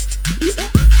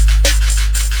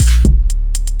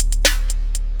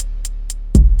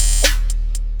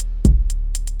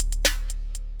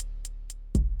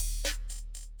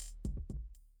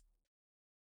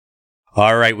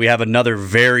 All right, we have another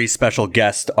very special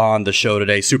guest on the show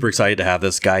today. Super excited to have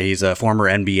this guy. He's a former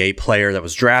NBA player that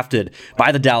was drafted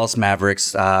by the Dallas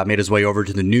Mavericks, made his way over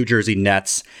to the New Jersey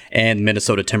Nets and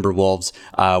Minnesota Timberwolves.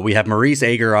 We have Maurice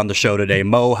Ager on the show today.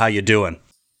 Mo, how you doing?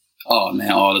 Oh,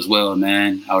 man, all is well,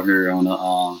 man. Out here on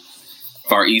the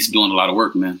Far East doing a lot of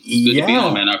work, man. Good to be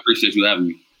on, man. I appreciate you having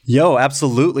me. Yo,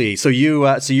 absolutely. So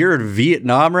you're in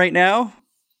Vietnam right now?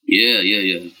 Yeah.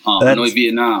 Hanoi,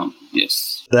 Vietnam.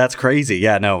 Yes. That's crazy.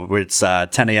 Yeah, no, it's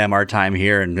 10 a.m. our time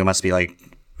here, and it must be like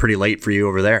pretty late for you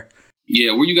over there.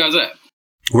 Yeah, where you guys at?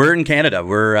 We're in Canada.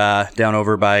 We're down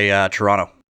over by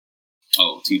Toronto.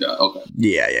 Oh, T-Dot. Okay.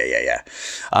 Yeah.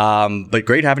 But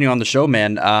great having you on the show,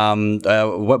 man.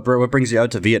 What brings you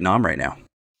out to Vietnam right now?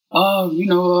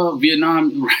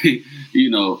 Vietnam, right?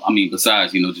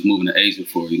 Besides, just moving to Asia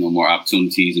for, more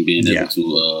opportunities and being able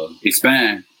to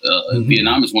expand.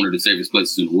 Vietnam is one of the safest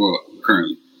places in the world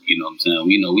currently. You know what I'm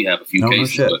saying? We have a few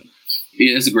cases, but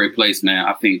yeah, it's a great place, man.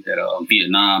 I think that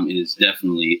Vietnam is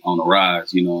definitely on the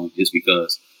rise, just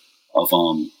because of,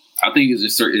 I think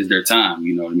it's their time,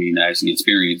 you know what I mean, to actually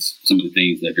experience some of the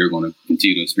things that they're going to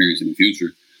continue to experience in the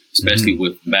future, especially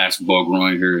with basketball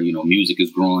growing here, music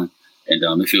is growing.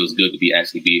 And it feels good to be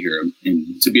here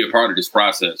and to be a part of this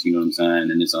process, you know what I'm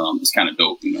saying? And it's kind of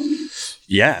dope, you know what I mean?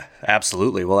 Yeah,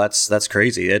 absolutely. Well, that's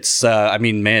crazy. It's,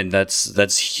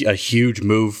 that's a huge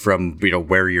move from,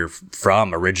 where you're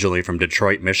from, originally from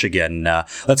Detroit, Michigan.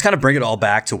 Let's kind of bring it all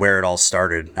back to where it all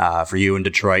started for you in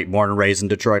Detroit, born and raised in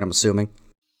Detroit, I'm assuming.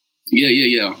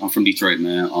 Yeah. I'm from Detroit,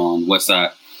 man, on West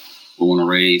Side, born and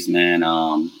raised, man.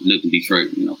 Lived in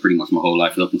Detroit, pretty much my whole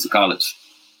life up into college.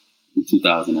 In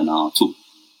 2002.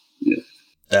 Yeah.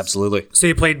 Absolutely. So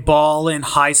you played ball in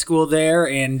high school there,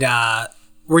 and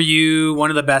were you one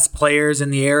of the best players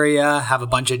in the area? Have a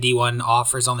bunch of D1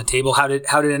 offers on the table. How did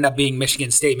it end up being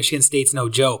Michigan State? Michigan State's no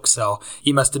joke, so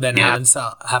you must have been having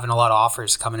a lot of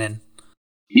offers coming in.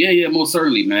 Yeah, most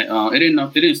certainly, man. It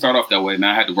didn't start off that way, man.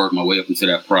 I had to work my way up into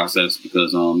that process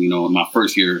because, in my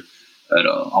first year,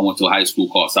 I went to a high school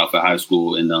called Southfield High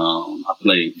School, and I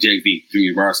played JV,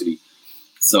 junior varsity.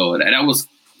 So that was,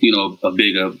 a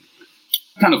big,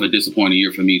 kind of a disappointing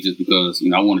year for me just because,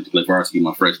 I wanted to play varsity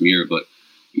my freshman year, but,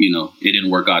 it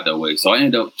didn't work out that way. So I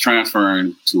ended up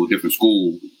transferring to a different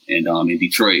school and in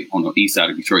Detroit, on the east side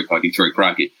of Detroit, called Detroit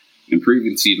Crockett. And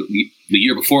previously, the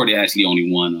year before, they actually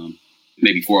only won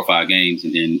maybe 4 or 5 games,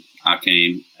 and then I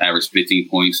came, averaged 15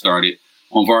 points, started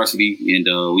on varsity, and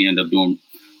we ended up doing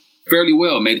fairly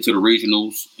well. Made it to the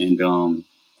regionals, and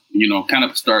kind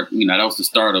of start. That was the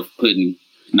start of putting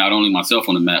not only myself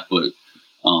on the map, but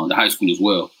the high school as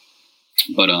well.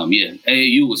 But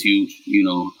AAU was huge.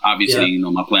 Obviously,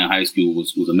 my play in high school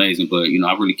was amazing. But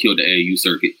I really killed the AAU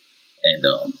circuit,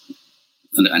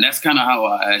 and that's kind of how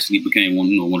I actually became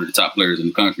one of the top players in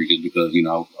the country, just because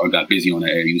I got busy on the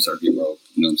AAU circuit, bro.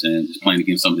 You know what I'm saying? Just playing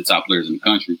against some of the top players in the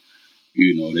country.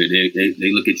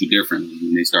 They look at you differently,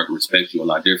 and they start to respect you a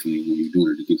lot differently when you're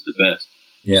doing it against the best.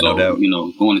 Yeah, so, no doubt.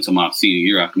 Going into my senior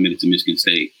year, I committed to Michigan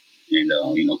State, and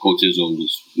Coach Izzo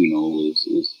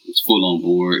was full on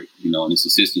board. And his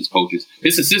assistant coaches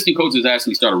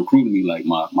actually started recruiting me like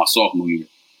my sophomore year.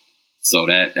 So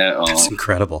that's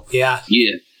incredible. Yeah.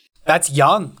 That's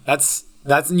young. That's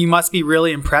you must be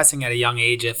really impressing at a young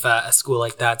age if a school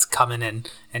like that's coming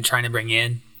and trying to bring you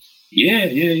in.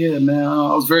 Yeah, man.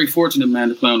 I was very fortunate, man,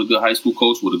 to play on a good high school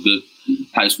coach with a good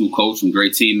high school coach and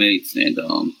great teammates. And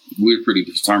we were pretty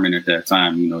determined at that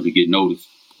time, to get noticed.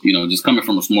 Just coming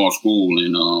from a small school,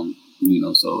 and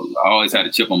so I always had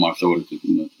a chip on my shoulder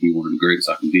to be one of the greatest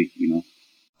I can be.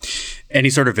 Any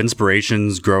sort of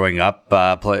inspirations growing up,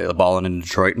 balling in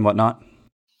Detroit and whatnot?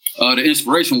 The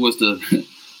inspiration was to,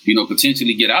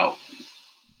 potentially get out.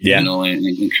 Yeah.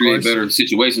 And create better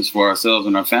situations for ourselves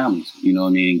and our families,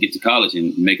 get to college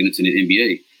and making it to the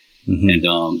NBA. Mm-hmm. And,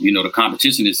 the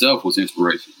competition itself was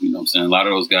inspiration. I'm saying? A lot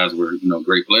of those guys were,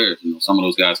 great players. Some of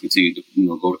those guys continued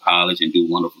to, go to college and do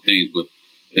wonderful things. But,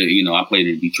 I played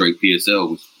in Detroit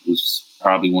PSL, which was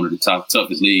probably one of the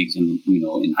toughest leagues in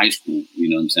high school,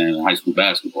 in high school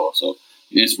basketball. So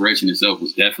the inspiration itself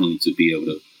was definitely to be able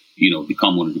to,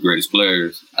 become one of the greatest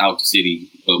players out the city.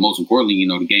 But most importantly,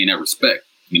 to gain that respect.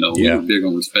 We were big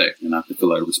on respect, and I feel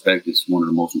like respect is one of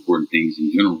the most important things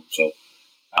in general. So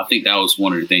I think that was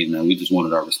one of the things, man. We just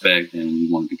wanted our respect, and we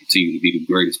wanted to continue to be the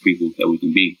greatest people that we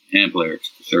can be, and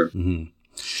players, for sure. Mm-hmm.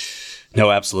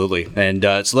 No, absolutely. And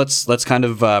so let's kind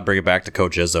of bring it back to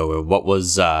Coach Izzo. What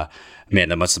was, that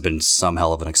must have been some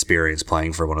hell of an experience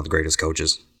playing for one of the greatest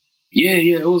coaches. Yeah,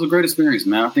 it was a great experience,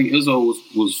 man. I think Izzo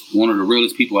was one of the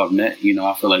realest people I've met.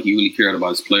 I feel like he really cared about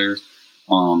his players.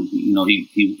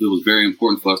 It was very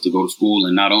important for us to go to school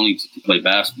and not only to play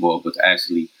basketball, but to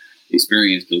actually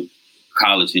experience the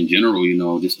college in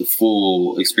general, just the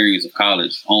full experience of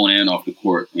college on and off the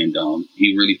court. And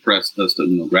he really pressed us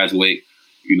to, graduate.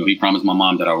 He promised my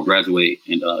mom that I would graduate.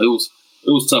 And it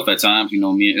was tough at times. Me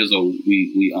and Izzo,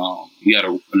 we had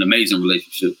an amazing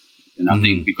relationship. And I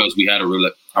think because we had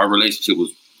our relationship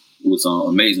was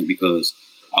amazing because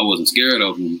I wasn't scared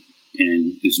of him.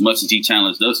 And as much as he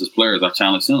challenged us as players, I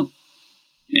challenged him.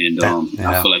 And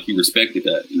I feel like he respected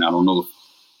that. And I don't know if,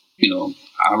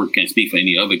 I can't speak for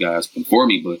any other guys before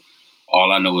me, but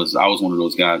all I know is I was one of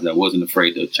those guys that wasn't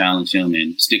afraid to challenge him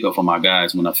and stick up for my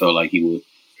guys when I felt like he would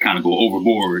kind of go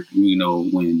overboard,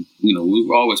 when, we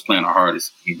were always playing our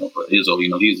hardest, but Izzo,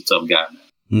 he was a tough guy, man.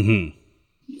 Mm-hmm.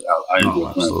 Yeah, I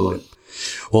enjoyed playing for him.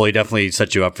 Well, he definitely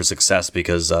set you up for success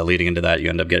because leading into that, you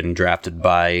end up getting drafted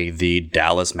by the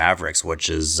Dallas Mavericks, which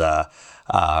is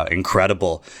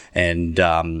incredible. And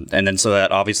then so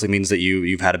that obviously means that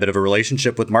you've had a bit of a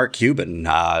relationship with Mark Cuban,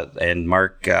 and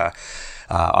Mark,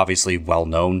 obviously well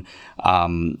known.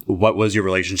 What was your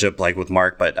relationship like with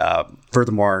Mark? But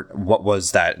furthermore, what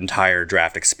was that entire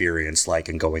draft experience like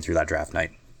and going through that draft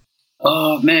night?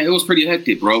 Man, it was pretty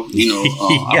hectic, bro.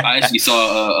 I actually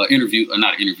saw an interview,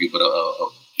 not an interview, but an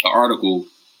article,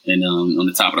 and on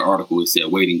the top of the article it said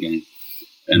waiting game.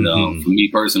 And for me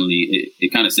personally,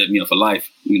 it kind of set me up for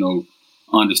life,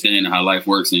 understanding how life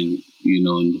works and,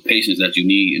 and the patience that you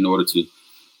need in order to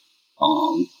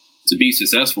be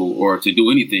successful or to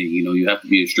do anything. You have to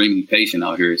be extremely patient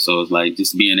out here. So it's like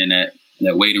just being in that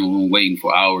waiting room, waiting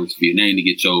for hours for your name to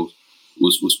get chose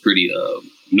was pretty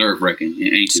nerve-wracking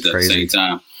and anxious at the same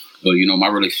time. But, my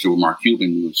relationship with Mark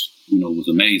Cuban was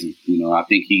amazing. I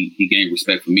think he gained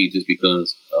respect for me just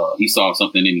because he saw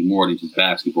something in me more than just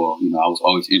basketball. I was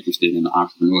always interested in the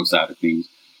entrepreneur side of things.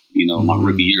 My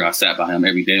rookie year, I sat by him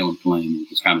every day on the plane and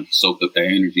just kind of soaked up that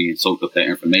energy and soaked up that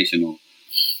information on,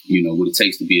 what it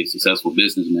takes to be a successful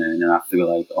businessman. And I feel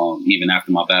like even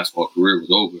after my basketball career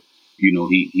was over,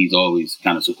 he's always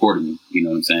kind of supported me. You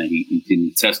know what I'm saying? He did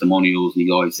me testimonials, and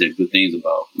he always said good things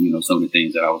about, some of the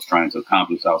things that I was trying to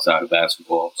accomplish outside of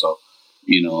basketball. So,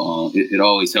 it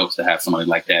always helps to have somebody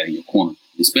like that in your corner,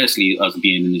 especially us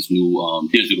being in this new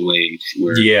digital age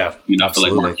where, I feel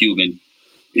like Mark Cuban,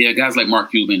 guys like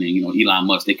Mark Cuban and, Elon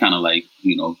Musk, they kind of like,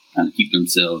 kind of keep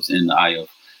themselves in the eye of,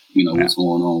 what's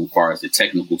going on as far as the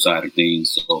technical side of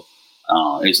things. So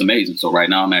it's amazing. So right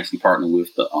now I'm actually partnered with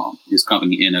this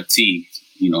company NFT,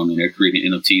 and they're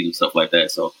creating NFTs and stuff like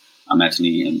that. So I'm actually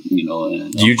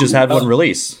you just had one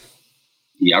release.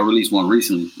 Yeah, I released one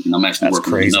recently, and I'm actually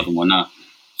working crazy. on another one now.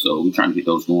 So we're trying to get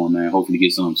those going, man. Hopefully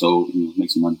get some sold,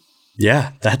 make some money.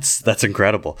 Yeah, that's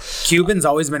incredible. Cuban's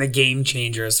always been a game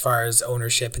changer as far as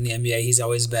ownership in the NBA. He's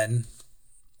always been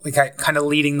like kind of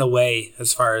leading the way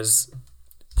as far as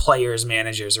players,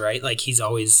 managers, right? Like he's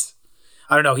always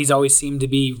seemed to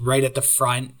be right at the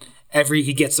front.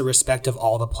 He gets the respect of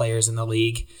all the players in the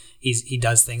league. He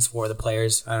does things for the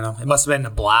players. I don't know. It must have been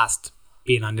a blast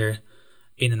being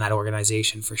in that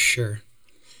organization for sure.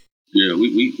 Yeah,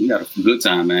 we had a good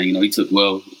time, man. He took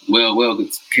well good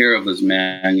care of us,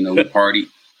 man. We partied.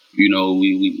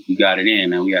 We got it in,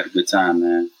 man. We had a good time,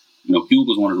 man. Cube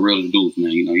was one of the realest dudes,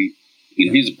 man.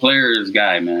 He's a player's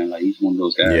guy, man. Like he's one of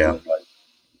those guys. Yeah. Like,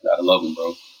 gotta love him,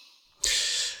 bro.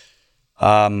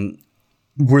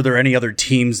 Were there any other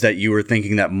teams that you were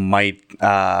thinking that might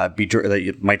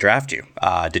draft you?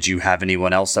 Did you have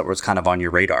anyone else that was kind of on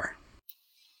your radar?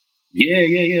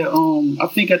 Yeah. I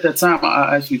think at that time,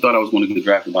 I actually thought I was going to get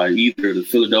drafted by either the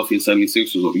Philadelphia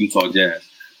 76ers or Utah Jazz,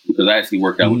 because I actually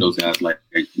worked out with those guys like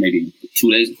maybe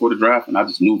 2 days before the draft, and I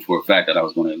just knew for a fact that I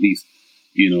was going to at least,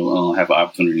 have an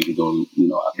opportunity to go.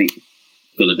 I think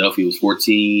Philadelphia was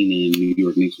 14 and New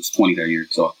York Knicks was 20 that year.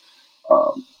 So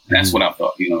that's what I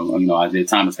thought. Isaiah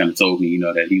Thomas kind of told me,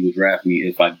 that he would draft me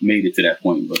if I made it to that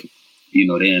point, but they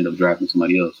ended up drafting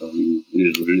somebody else. So it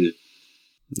is what it is.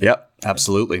 Yep,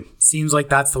 absolutely. Seems like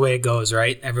that's the way it goes,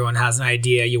 right? Everyone has an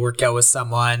idea. You work out with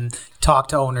someone, talk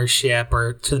to ownership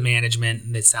or to the management,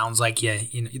 and it sounds like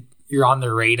you're on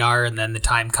their radar, and then the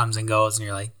time comes and goes, and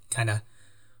you're like, kind of,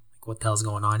 what the hell's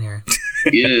going on here?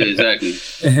 Yeah, exactly,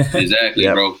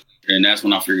 yep. Bro. And that's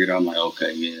when I figured out, I'm like,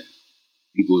 okay, yeah.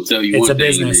 People will tell you it's one a thing.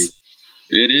 Business.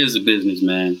 It is a business,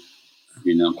 man.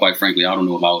 Quite frankly, I don't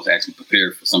know if I was actually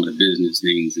prepared for some of the business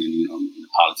things and the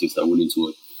politics that went into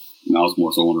it. I was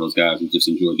more so one of those guys who just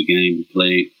enjoyed the game and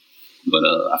played. But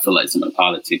I feel like some of the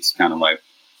politics kind of like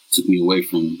took me away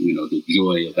from, the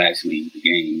joy of actually the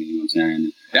game. You know what I'm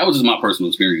saying? That was just my personal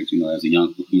experience, as a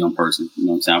young person. You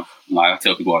know what I'm saying? Like I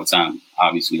tell people all the time,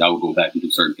 obviously I would go back and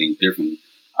do certain things differently.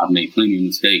 I've made plenty of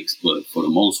mistakes, but for the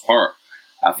most part,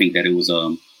 I think that it was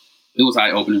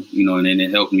eye opening, and then it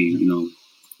helped me,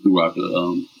 throughout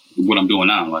the what I'm doing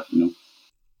now, like,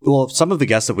 Well, some of the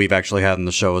guests that we've actually had on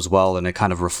the show as well, and it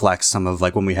kind of reflects some of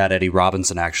like when we had Eddie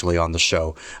Robinson actually on the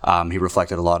show, he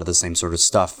reflected a lot of the same sort of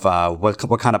stuff. What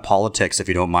kind of politics, if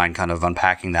you don't mind, kind of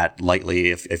unpacking that lightly,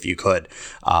 if you could,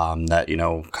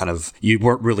 that kind of you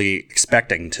weren't really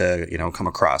expecting to come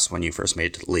across when you first made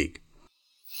it to the league.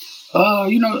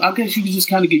 I guess you can just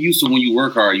kind of get used to when you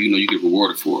work hard, you get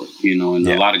rewarded for it, and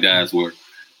a lot of guys were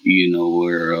being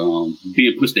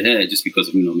pushed ahead just because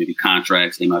of, maybe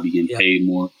contracts, they might be getting paid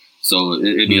more. So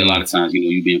it'd be a lot of times,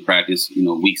 you be in practice,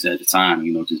 weeks at a time,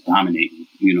 just dominating,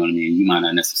 you know what I mean? You might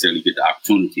not necessarily get the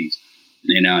opportunities.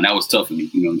 And that was tough for me,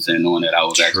 you know what I'm saying? Knowing that I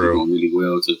was actually doing really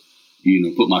well to,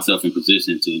 put myself in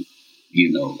position to,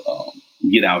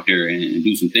 get out there and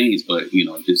do some things. But,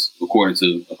 just according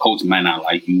to a coach might not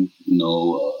like you,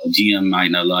 a GM might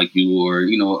not like you, or, a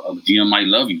GM might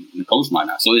love you and the coach might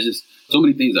not. So it's just so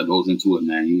many things that goes into it,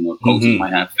 man. Coaches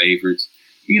might have favorites.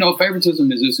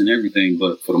 Favoritism is just in everything,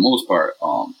 but for the most part,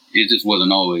 it just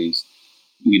wasn't always,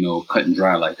 cut and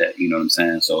dry like that. You know what I'm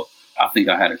saying? So I think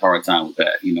I had a hard time with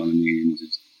that. You know what I mean?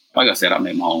 Just, like I said, I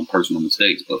made my own personal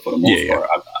mistakes, but for the most part,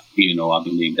 I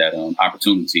believe that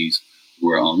opportunities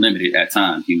were limited at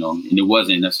times. And it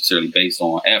wasn't necessarily based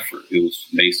on effort. It was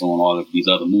based on all of these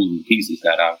other moving pieces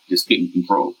that I just couldn't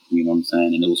control. You know what I'm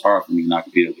saying? And it was hard for me not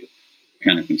to be able to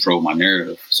kind of control my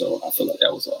narrative. So I feel like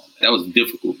that was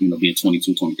difficult, being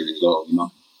 22, 23 years old,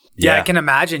 Yeah, I can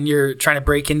imagine you're trying to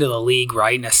break into the league,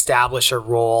 right, and establish a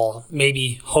role,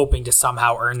 maybe hoping to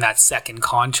somehow earn that second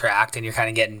contract, and you're kind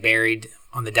of getting buried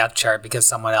on the depth chart because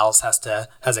someone else has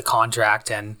a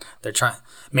contract, and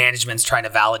management's trying to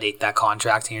validate that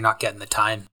contract, and you're not getting the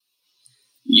time.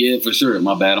 Yeah, for sure.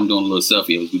 My bad. I'm doing a little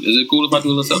selfie. Is it cool if I do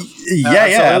a little selfie?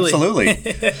 Yeah, absolutely.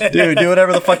 Dude, do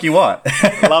whatever the fuck you want.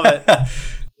 Love it.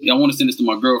 I want to send this to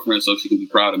my girlfriend so she can be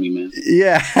proud of me, man.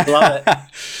 Yeah. Love it.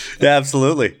 Yeah,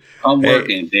 absolutely. I'm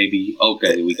working, baby.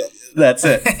 Okay, here we go. That's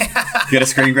it. Get a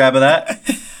screen grab of that?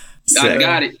 I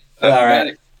got it. All right. Got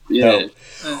it. Yeah.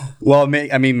 Well,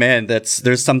 I mean, man,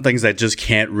 there's some things that just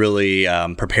can't really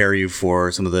prepare you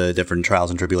for some of the different trials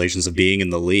and tribulations of being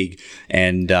in the league.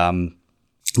 And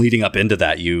leading up into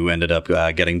that, you ended up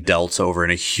getting dealt over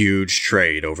in a huge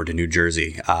trade over to New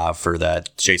Jersey for that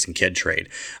Jason Kidd trade.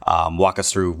 Walk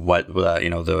us through what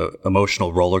the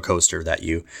emotional roller coaster that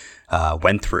you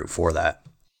went through for that.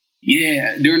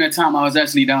 Yeah, during that time, I was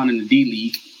actually down in the D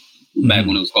League, back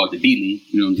when it was called the D League.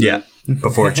 You know what I'm saying?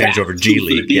 Before it changed over to G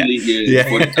League.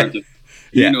 Before it turned to,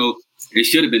 you know, it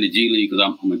should have been the G League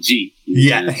because I'm a G.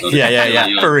 Yeah, so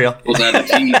for real. Supposed to have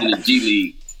the G's in the G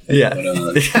League. Yeah.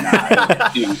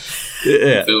 But, you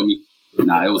feel me?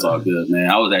 Nah, it was all good,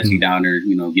 man. I was actually down there,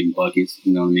 getting buckets,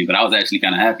 you know what I mean? But I was actually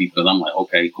kind of happy because I'm like,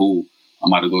 okay, cool.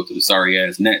 I'm about to go to the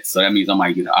sorry-ass Nets. So that means I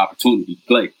might get an opportunity to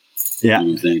play. Yeah. You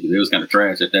know what I'm saying? Because it was kind of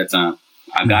trash at that time.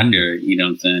 I got there, you know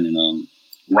what I'm saying? And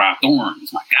Rob Thorne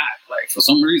is my guy. Like, for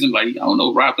some reason, like, I don't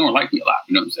know, Rob Thorne liked me a lot.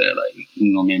 You know what I'm saying? Like,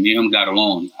 man, me and him got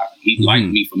along. He liked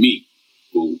me for me.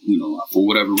 For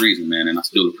whatever reason, man. And I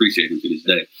still appreciate him to this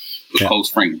day. But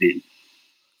Coach Frank didn't.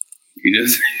 He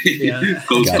just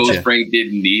Coach Frank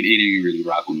didn't. He didn't really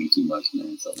rock with me too much,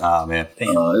 man. So, man, it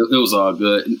was all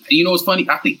good. And, it's funny.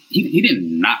 I think he did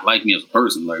not like me as a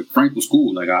person. Like, Frank was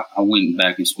cool. Like, I went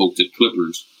back and spoke to the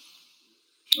Clippers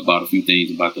about a few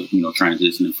things about the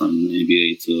transitioning from the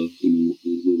NBA to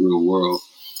the real world.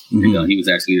 Mm-hmm. And he was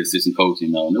actually the assistant coach.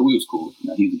 And it was cool.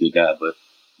 He was a good guy, but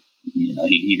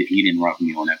he didn't rock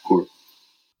me on that court.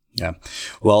 Yeah.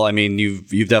 Well, I mean,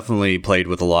 you've definitely played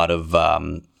with a lot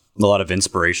of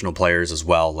inspirational players as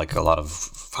well, like a lot of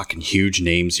fucking huge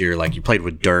names here. Like you played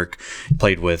with Dirk, you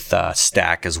played with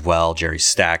Stack as well, Jerry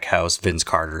Stackhouse, Vince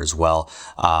Carter as well.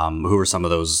 Who were some of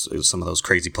those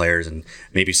crazy players, and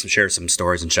maybe share some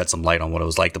stories and shed some light on what it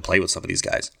was like to play with some of these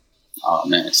guys. Oh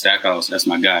man, Stackhouse, that's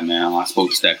my guy, man. I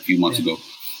spoke to Stack a few months ago.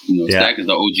 Stack is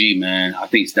the OG, man. I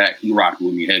think Stack, he rocked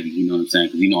with me heavy, you know what I'm saying?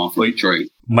 Because I'm from Detroit.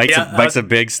 Mike's a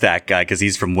big Stack guy because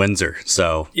he's from Windsor,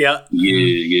 so. Yeah. I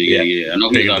know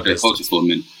he was out there coaching for a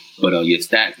minute. But,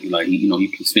 Stack, like,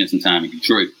 he spent some time in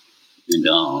Detroit. And,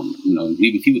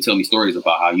 he would tell me stories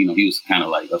about how, he was kind of,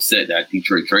 like, upset that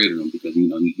Detroit traded him because,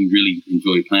 he really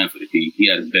enjoyed playing for the team. He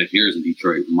had his best years in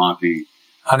Detroit, in my opinion.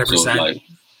 100%.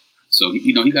 So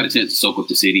he got a chance to soak up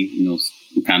the city, and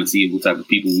kind of see what type of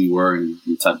people we were and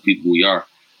what type of people we are.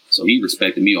 So he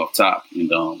respected me off top. And,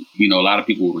 a lot of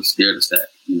people were scared of Stack.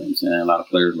 You know what I'm saying? A lot of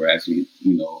players were actually,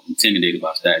 intimidated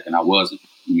by Stack, and I wasn't.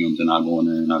 You know what I'm saying? I go in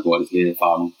there and I go out his head,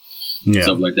 follow him,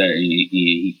 stuff like that. And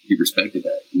he respected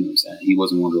that. You know what I'm saying? He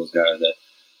wasn't one of those guys that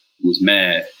was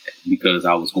mad because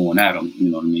I was going at him. You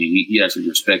know what I mean? He actually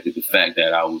respected the fact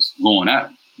that I was going at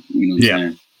him. You know what I'm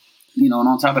saying? And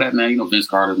on top of that, man, Vince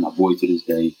Carter's my boy to this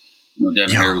day.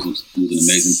 Devin Harris was an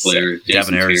amazing player.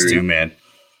 Devin Harris too, man.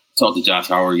 Talked to Josh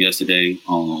Howard yesterday.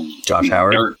 Josh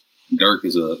Howard. Dirk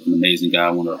is an amazing guy,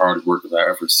 one of the hardest workers I've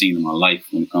ever seen in my life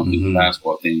when it comes to the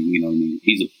basketball thing. You know what I mean?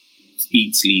 He's a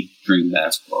eat, sleep, drink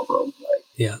basketball, bro.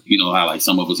 Like, how like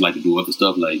some of us like to do other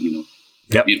stuff, like,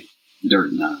 Dirk,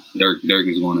 Dirk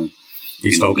is going to,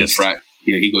 he's focused.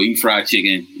 He go eat fried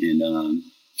chicken and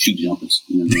shoot jumpers.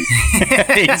 You know what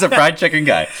I mean? He's a fried chicken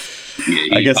guy.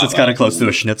 Yeah, I guess it's kind of close to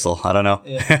a schnitzel. I don't know.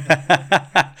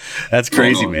 Yeah. That's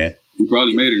crazy, man. He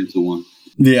probably made it into one.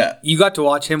 Yeah. You got to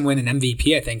watch him win an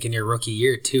MVP, I think, in your rookie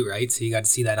year too, right? So you got to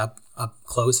see that up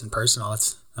close and personal.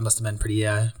 That must have been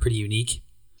pretty unique.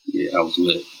 Yeah, I was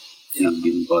lit. Yeah, I'm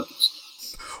getting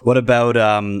buckets. What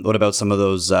about some of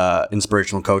those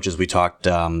inspirational coaches we talked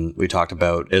about?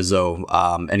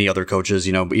 Izzo, any other coaches?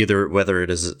 Either whether it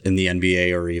is in the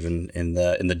NBA or even in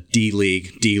the D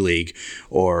League,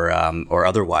 or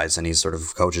otherwise, any sort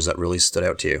of coaches that really stood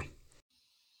out to you?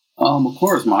 Of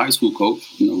course, my high school coach,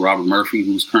 Robert Murphy,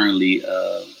 who's currently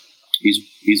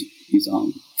he's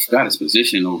got his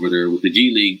position over there with the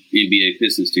G League NBA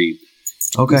Pistons team.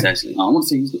 Okay, he's actually, I want to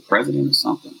say he's the president or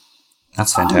something.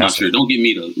 That's fantastic. I'm not sure. Don't get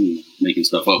me to making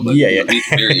stuff up, but he's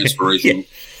very inspirational.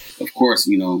 Of course,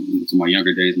 to my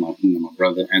younger days, my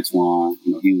brother Antoine,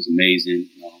 he was amazing.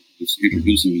 Just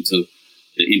introducing me to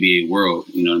the NBA world,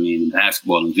 and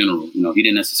basketball in general. He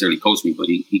didn't necessarily coach me, but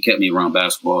he kept me around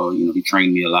basketball. He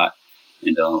trained me a lot,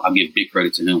 and I give big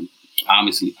credit to him.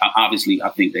 Obviously, I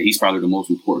think that he's probably the most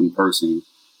important person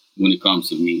when it comes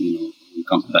to me. When it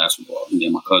comes to basketball, and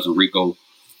then my cousin Rico.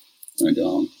 And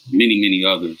many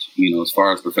others, as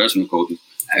far as professional coaches.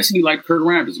 I actually like Kurt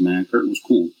Rambis, man. Kurt was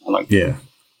cool. I like him.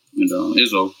 And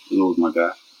Izzo was my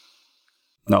guy.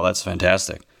 No, that's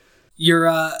fantastic.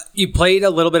 You played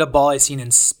a little bit of ball I seen in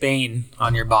Spain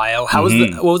on your bio.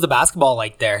 What was the basketball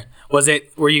like there?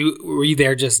 Were you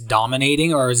there just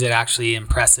dominating, or is it actually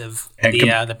impressive,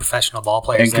 the professional ball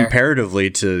players and there? Comparatively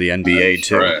to the NBA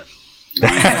too. Right. All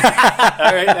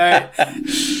right.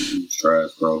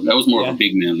 trash, bro. That was more of a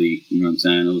big man league. You know what I'm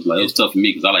saying? It was tough for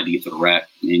me because I like to get to the rack.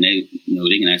 I mean, they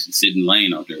can actually sit in the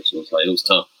lane out there, so it's like it was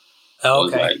tough. Oh,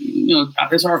 okay. So it's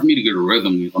like, it's hard for me to get a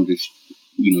rhythm if I'm just,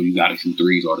 you got to shoot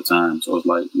threes all the time. So it's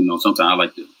like, sometimes I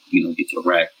like to, get to the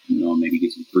rack, maybe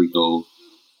get some free throws.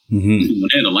 Mm-hmm. When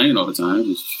they're in the lane all the time,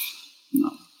 just,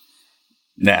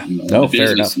 No,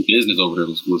 fair enough. The business over there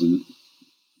wasn't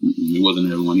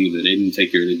everyone either. They didn't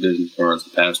take care of their business as far as the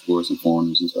passports and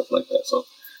foreigners and stuff like that. So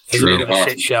it's a bit of a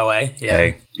shit show, eh? Yeah.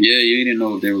 Hey. Yeah, you didn't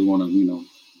know if they would want to,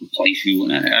 replace you.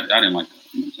 And I didn't like that.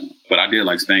 You know what I'm saying? But I did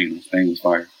like Spain. Spain was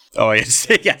fire. Oh,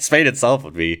 yeah, Spain itself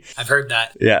would be. I've heard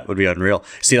that. Yeah, would be unreal.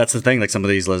 See, that's the thing. Like some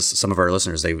of our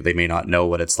listeners, they may not know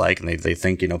what it's like, and they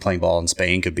think playing ball in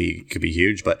Spain could be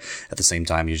huge, but at the same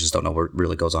time, you just don't know what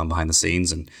really goes on behind the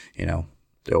scenes, and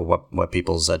what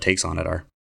people's takes on it are.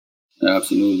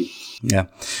 Absolutely. Yeah,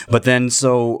 but then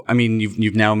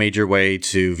you've now made your way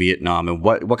to Vietnam, and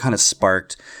what kind of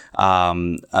sparked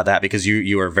that? Because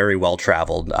you are very well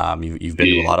traveled. You've been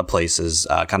to a lot of places.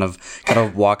 Kind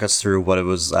of walk us through what it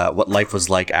was, what life was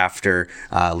like after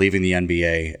leaving the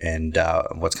NBA, and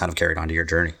what's kind of carried on to your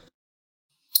journey.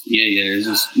 Yeah. It's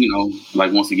just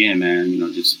like once again, man.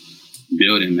 Just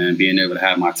building, man. Being able to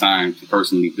have my time to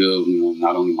personally build,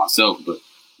 not only myself but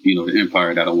the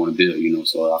empire that I want to build,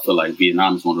 so I feel like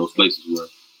Vietnam is one of those places where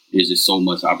there's just so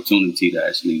much opportunity to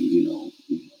actually,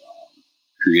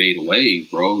 create a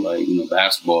wave, bro. Like,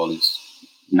 basketball is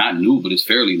not new, but it's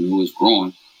fairly new. It's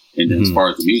growing. And then as far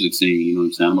as the music scene, you know what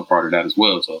I'm saying? I'm a part of that as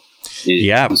well. So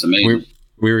it's amazing.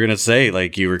 We were going to say,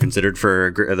 like, you were considered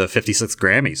for the 56th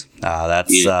Grammys.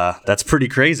 That's pretty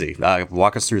crazy.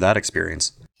 Walk us through that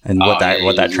experience and what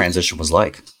that transition was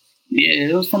like. Yeah,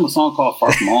 it was from a song called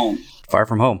Far From Home. Far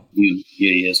From Home.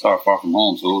 Yeah, it's called Far From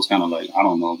Home. So it was kind of like, I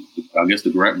don't know. I guess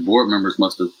the board members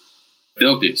must have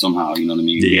felt it somehow. You know what I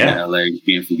mean? Yeah. Being LA,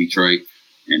 being from Detroit,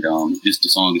 and just the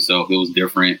song itself, it was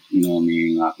different. You know what I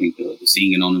mean? I think the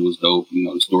singing on it was dope.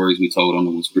 The stories we told on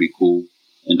it was pretty cool,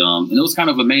 and it was kind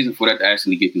of amazing for that to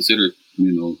actually get considered.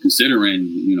 Considering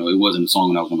it wasn't a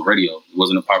song that was on the radio. It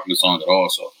wasn't a popular song at all.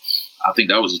 So I think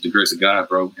that was just the grace of God,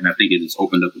 bro. And I think it just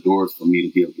opened up the doors for me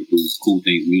to be able to do cool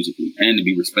things musically and to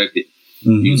be respected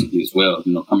musically as well.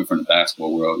 Coming from the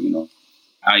basketball world,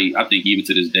 I think even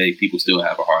to this day, people still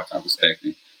have a hard time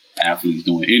respecting athletes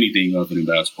doing anything other than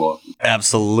basketball.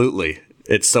 Absolutely.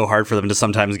 It's so hard for them to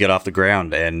sometimes get off the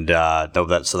ground. And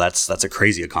that's a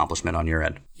crazy accomplishment on your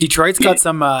end. Detroit's got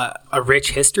some a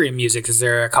rich history in music. Is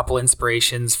there a couple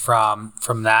inspirations from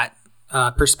that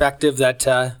perspective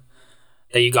that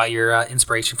you got your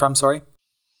inspiration from? Sorry.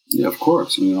 Yeah, of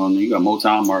course. You got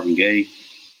Motown, Marvin Gaye,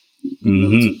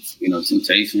 Temptations. You know what I'm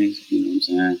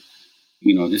saying?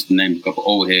 Just to name a couple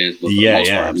old heads. But for the most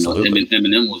part, absolutely.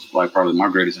 Eminem was like probably my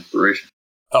greatest inspiration.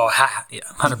 Oh,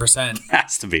 100%.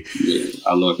 Has to be. Yeah,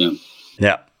 I love him.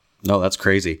 Yeah. No, that's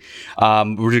crazy.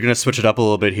 We're going to switch it up a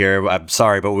little bit here. I'm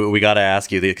sorry, but we got to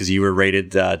ask you because you were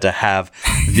rated to have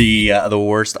the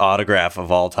worst autograph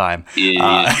of all time.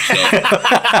 Yeah.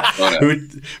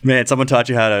 Man, someone taught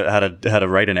you how to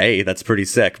write an A. That's pretty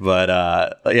sick. But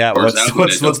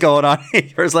what's going on?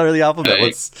 First letter of the alphabet.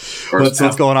 Hey,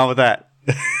 what's going on with that?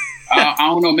 I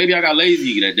don't know. Maybe I got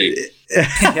lazy that day.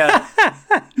 Yeah.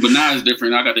 But now it's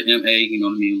different. I got the MA. You know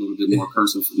what I mean? A little bit more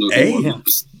cursive.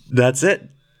 That's it.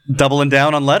 Doubling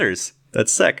down on letters.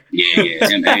 That's sick.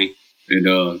 Yeah, MA. And,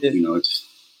 it's...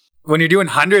 When you're doing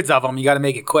hundreds of them, you got to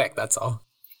make it quick. That's all.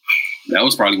 That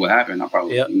was probably what happened. I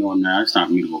probably, now it's time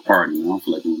for me to go party. I don't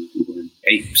feel like doing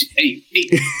hey.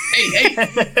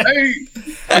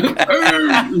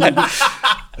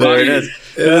 There it is.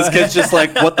 This kid's just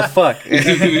like, what the fuck?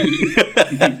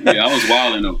 Yeah, I was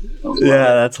wilding though.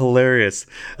 Yeah, that's hilarious.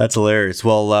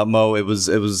 Well, Mo, it was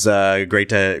great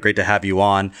to have you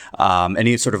on.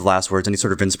 Any sort of last words, any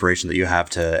sort of inspiration that you have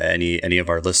to any of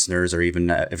our listeners, or even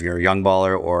if you're a young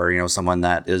baller or someone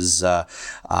that is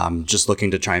just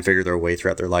looking to try and figure their way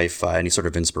throughout their life, any sort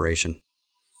of inspiration?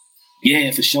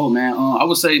 Yeah, for sure, man. I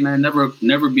would say, man,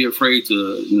 never be afraid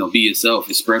to be yourself,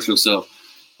 express yourself.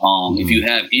 If you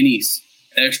have any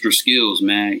extra skills,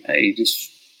 man, hey,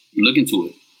 just look into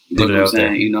it. Put it out there.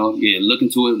 Look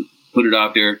into it, put it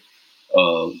out there,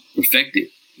 perfect it.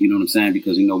 You know what I'm saying?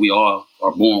 Because we all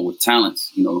are born with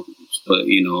talents, but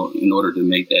in order to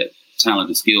make that talent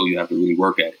a skill, you have to really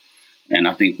work at it. And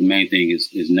I think the main thing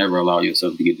is never allow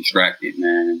yourself to get distracted,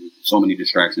 man. There's so many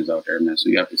distractions out there, man. So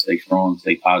you have to stay strong,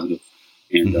 stay positive,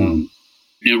 and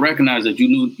recognize that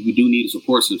you do need a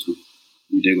support system.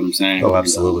 You dig what I'm saying? Oh,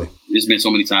 absolutely. There's been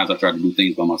so many times I tried to do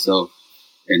things by myself,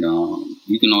 and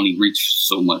you can only reach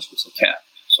so much with a cap.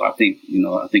 So I think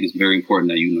it's very important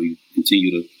that you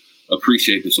continue to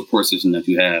appreciate the support system that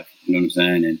you have. You know what I'm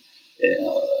saying?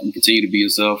 And continue to be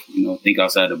yourself. You know, think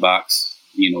outside the box.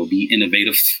 You know, be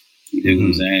innovative. You know what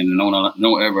I'm saying? And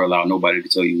don't ever allow nobody to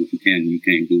tell you what you can and you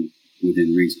can't do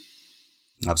within reason.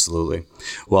 Absolutely.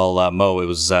 Well, Mo, it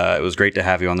was great to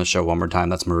have you on the show one more time.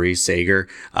 That's Maurice Ager.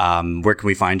 Where can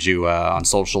we find you on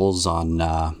socials, on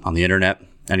the internet?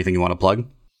 Anything you want to plug?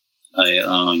 I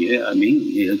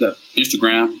got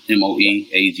Instagram,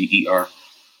 MoeAger.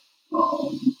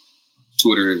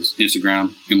 Twitter is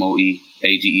Instagram, MoeAger.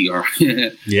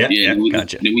 Yeah,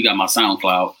 gotcha. Then we got my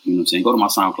SoundCloud. You know what I'm saying? Go to my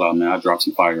SoundCloud, man. I dropped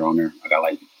some fire on there. I got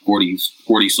like 40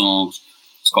 songs.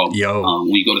 It's called,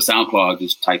 when you go to SoundCloud,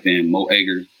 just type in Mo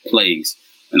Ager Plays.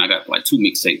 And I got like 2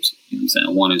 mixtapes. You know what I'm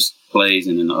saying? One is Plays,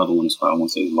 and then the other one is called, I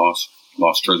want to say,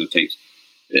 Lost Treasure Tapes.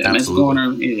 Yeah, and it's going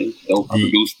on. Yeah, I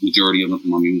produce the majority of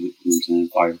my music. You know what I'm saying?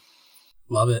 Fire.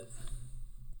 Love it.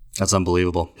 That's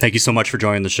unbelievable. Thank you so much for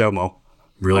joining the show, Mo.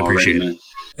 Really appreciate it. Man.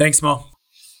 Thanks, Mo.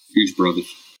 Huge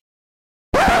brothers.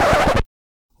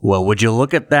 Well, would you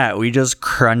look at that? We just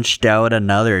crunched out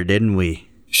another, didn't we?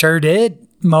 Sure did.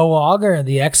 Mo Ager,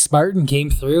 the ex-Spartan,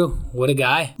 came through. What a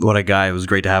guy. What a guy. It was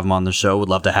great to have him on the show. Would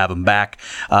love to have him back.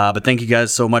 But thank you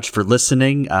guys so much for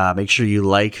listening. Make sure you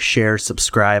like, share,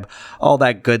 subscribe, all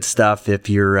that good stuff if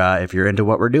you're into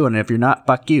what we're doing. And if you're not,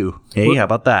 fuck you. Hey, how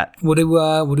about that? What do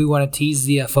we want to tease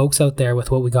the folks out there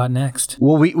with what we got next?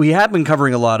 Well, we have been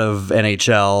covering a lot of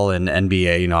NHL and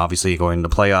NBA, you know, obviously going to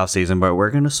playoff season, but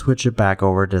we're going to switch it back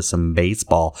over to some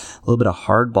baseball, a little bit of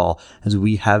hardball, as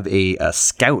we have a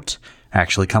scout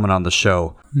actually coming on the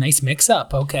show. Nice mix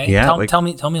up. Okay. Yeah, tell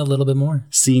me a little bit more.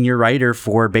 Senior writer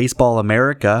for Baseball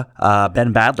America,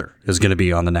 Ben Badler, is going to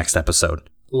be on the next episode.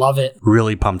 Love it.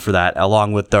 Really pumped for that,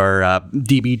 along with our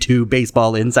DB2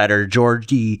 baseball insider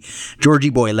Georgie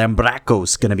Boy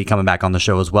Lambracos going to be coming back on the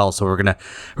show as well. So we're gonna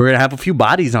have a few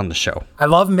bodies on the show. I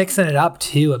love mixing it up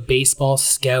too. A baseball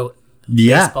scout.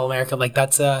 Yeah. Baseball America, like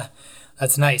that's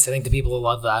nice. I think the people will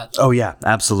love that. Oh, yeah,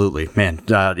 absolutely. Man,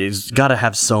 it's got to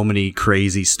have so many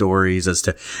crazy stories as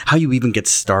to how you even get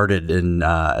started in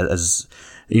as,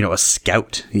 you know, a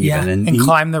scout. Even. Yeah, and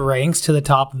climb the ranks to the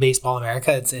top of Baseball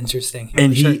America. It's interesting.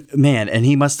 And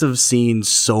he must have seen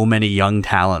so many young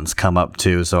talents come up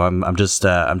too. So I'm just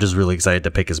really excited to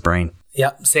pick his brain.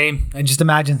 Yep, same. I just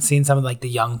imagine seeing some of like the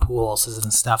young Pujols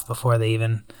and stuff before they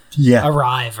even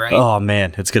arrive, right? Oh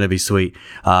man, it's gonna be sweet.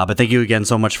 But thank you again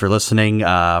so much for listening.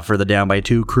 For the Down by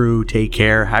 2 crew, take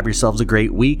care. Have yourselves a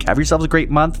great week. Have yourselves a great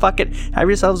month. Fuck it. Have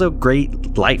yourselves a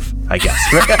great life, I guess.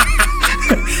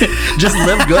 Just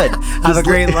live good. Have a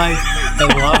great life. I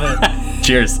love it.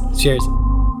 Cheers. Cheers.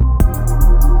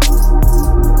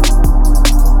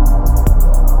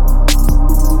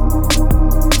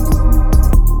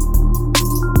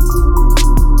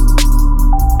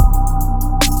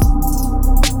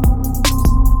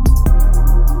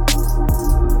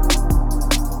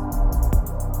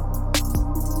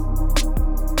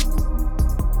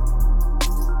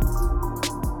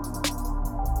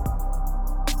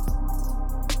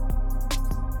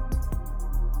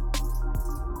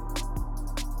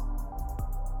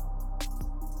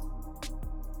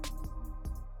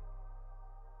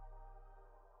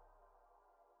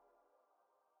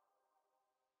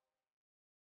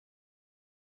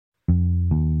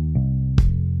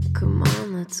 Come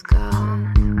on, let's go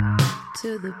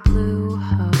to the Blue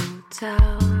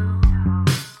Hotel.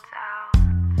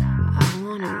 I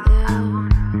wanna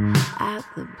live at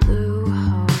the Blue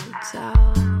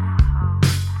Hotel.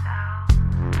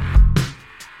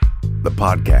 The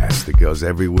podcast that goes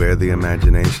everywhere the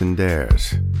imagination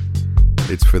dares.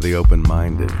 It's for the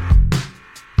open-minded,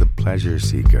 the pleasure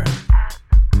seeker.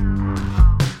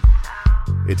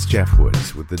 It's Jeff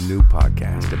Woods with the new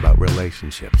podcast about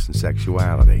relationships and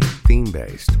sexuality,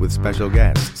 theme-based with special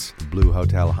guests, the Blue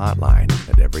Hotel Hotline,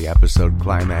 and every episode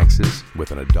climaxes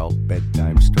with an adult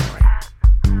bedtime story.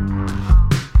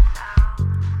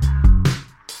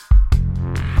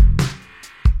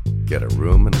 Get a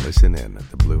room and listen in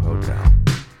at the Blue Hotel.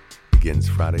 Begins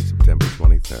Friday, September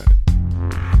 23rd.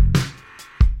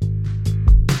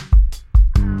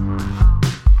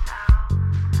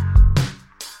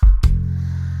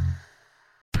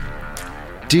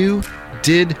 Do,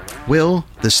 Did, Will,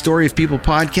 the Story of People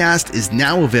podcast is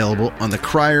now available on the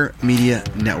Crier Media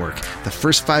Network. The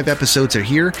first 5 episodes are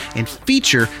here and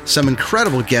feature some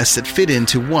incredible guests that fit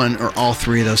into one or all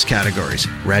 3 of those categories.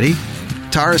 Ready?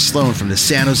 Tara Sloan from the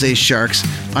San Jose Sharks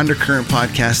Undercurrent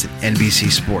podcast at NBC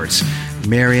Sports.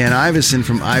 Marianne Iveson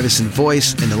from Iveson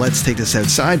Voice and the Let's Take This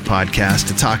Outside podcast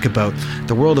to talk about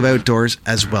the world of outdoors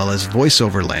as well as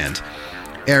voiceover land.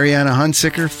 Ariana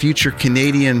Hunsicker, future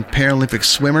Canadian Paralympic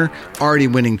swimmer, already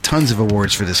winning tons of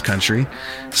awards for this country.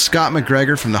 Scott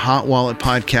McGregor from the Hot Wallet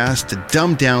podcast to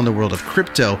dumb down the world of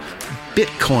crypto,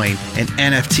 Bitcoin, and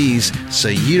NFTs so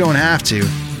you don't have to.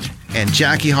 And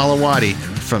Jackie Holowati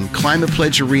from Climate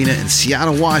Pledge Arena in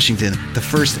Seattle, Washington, the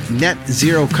first net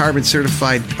zero carbon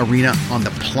certified arena on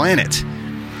the planet.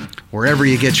 Wherever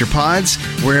you get your pods,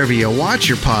 wherever you watch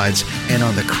your pods, and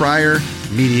on the Crier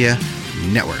Media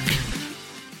Network.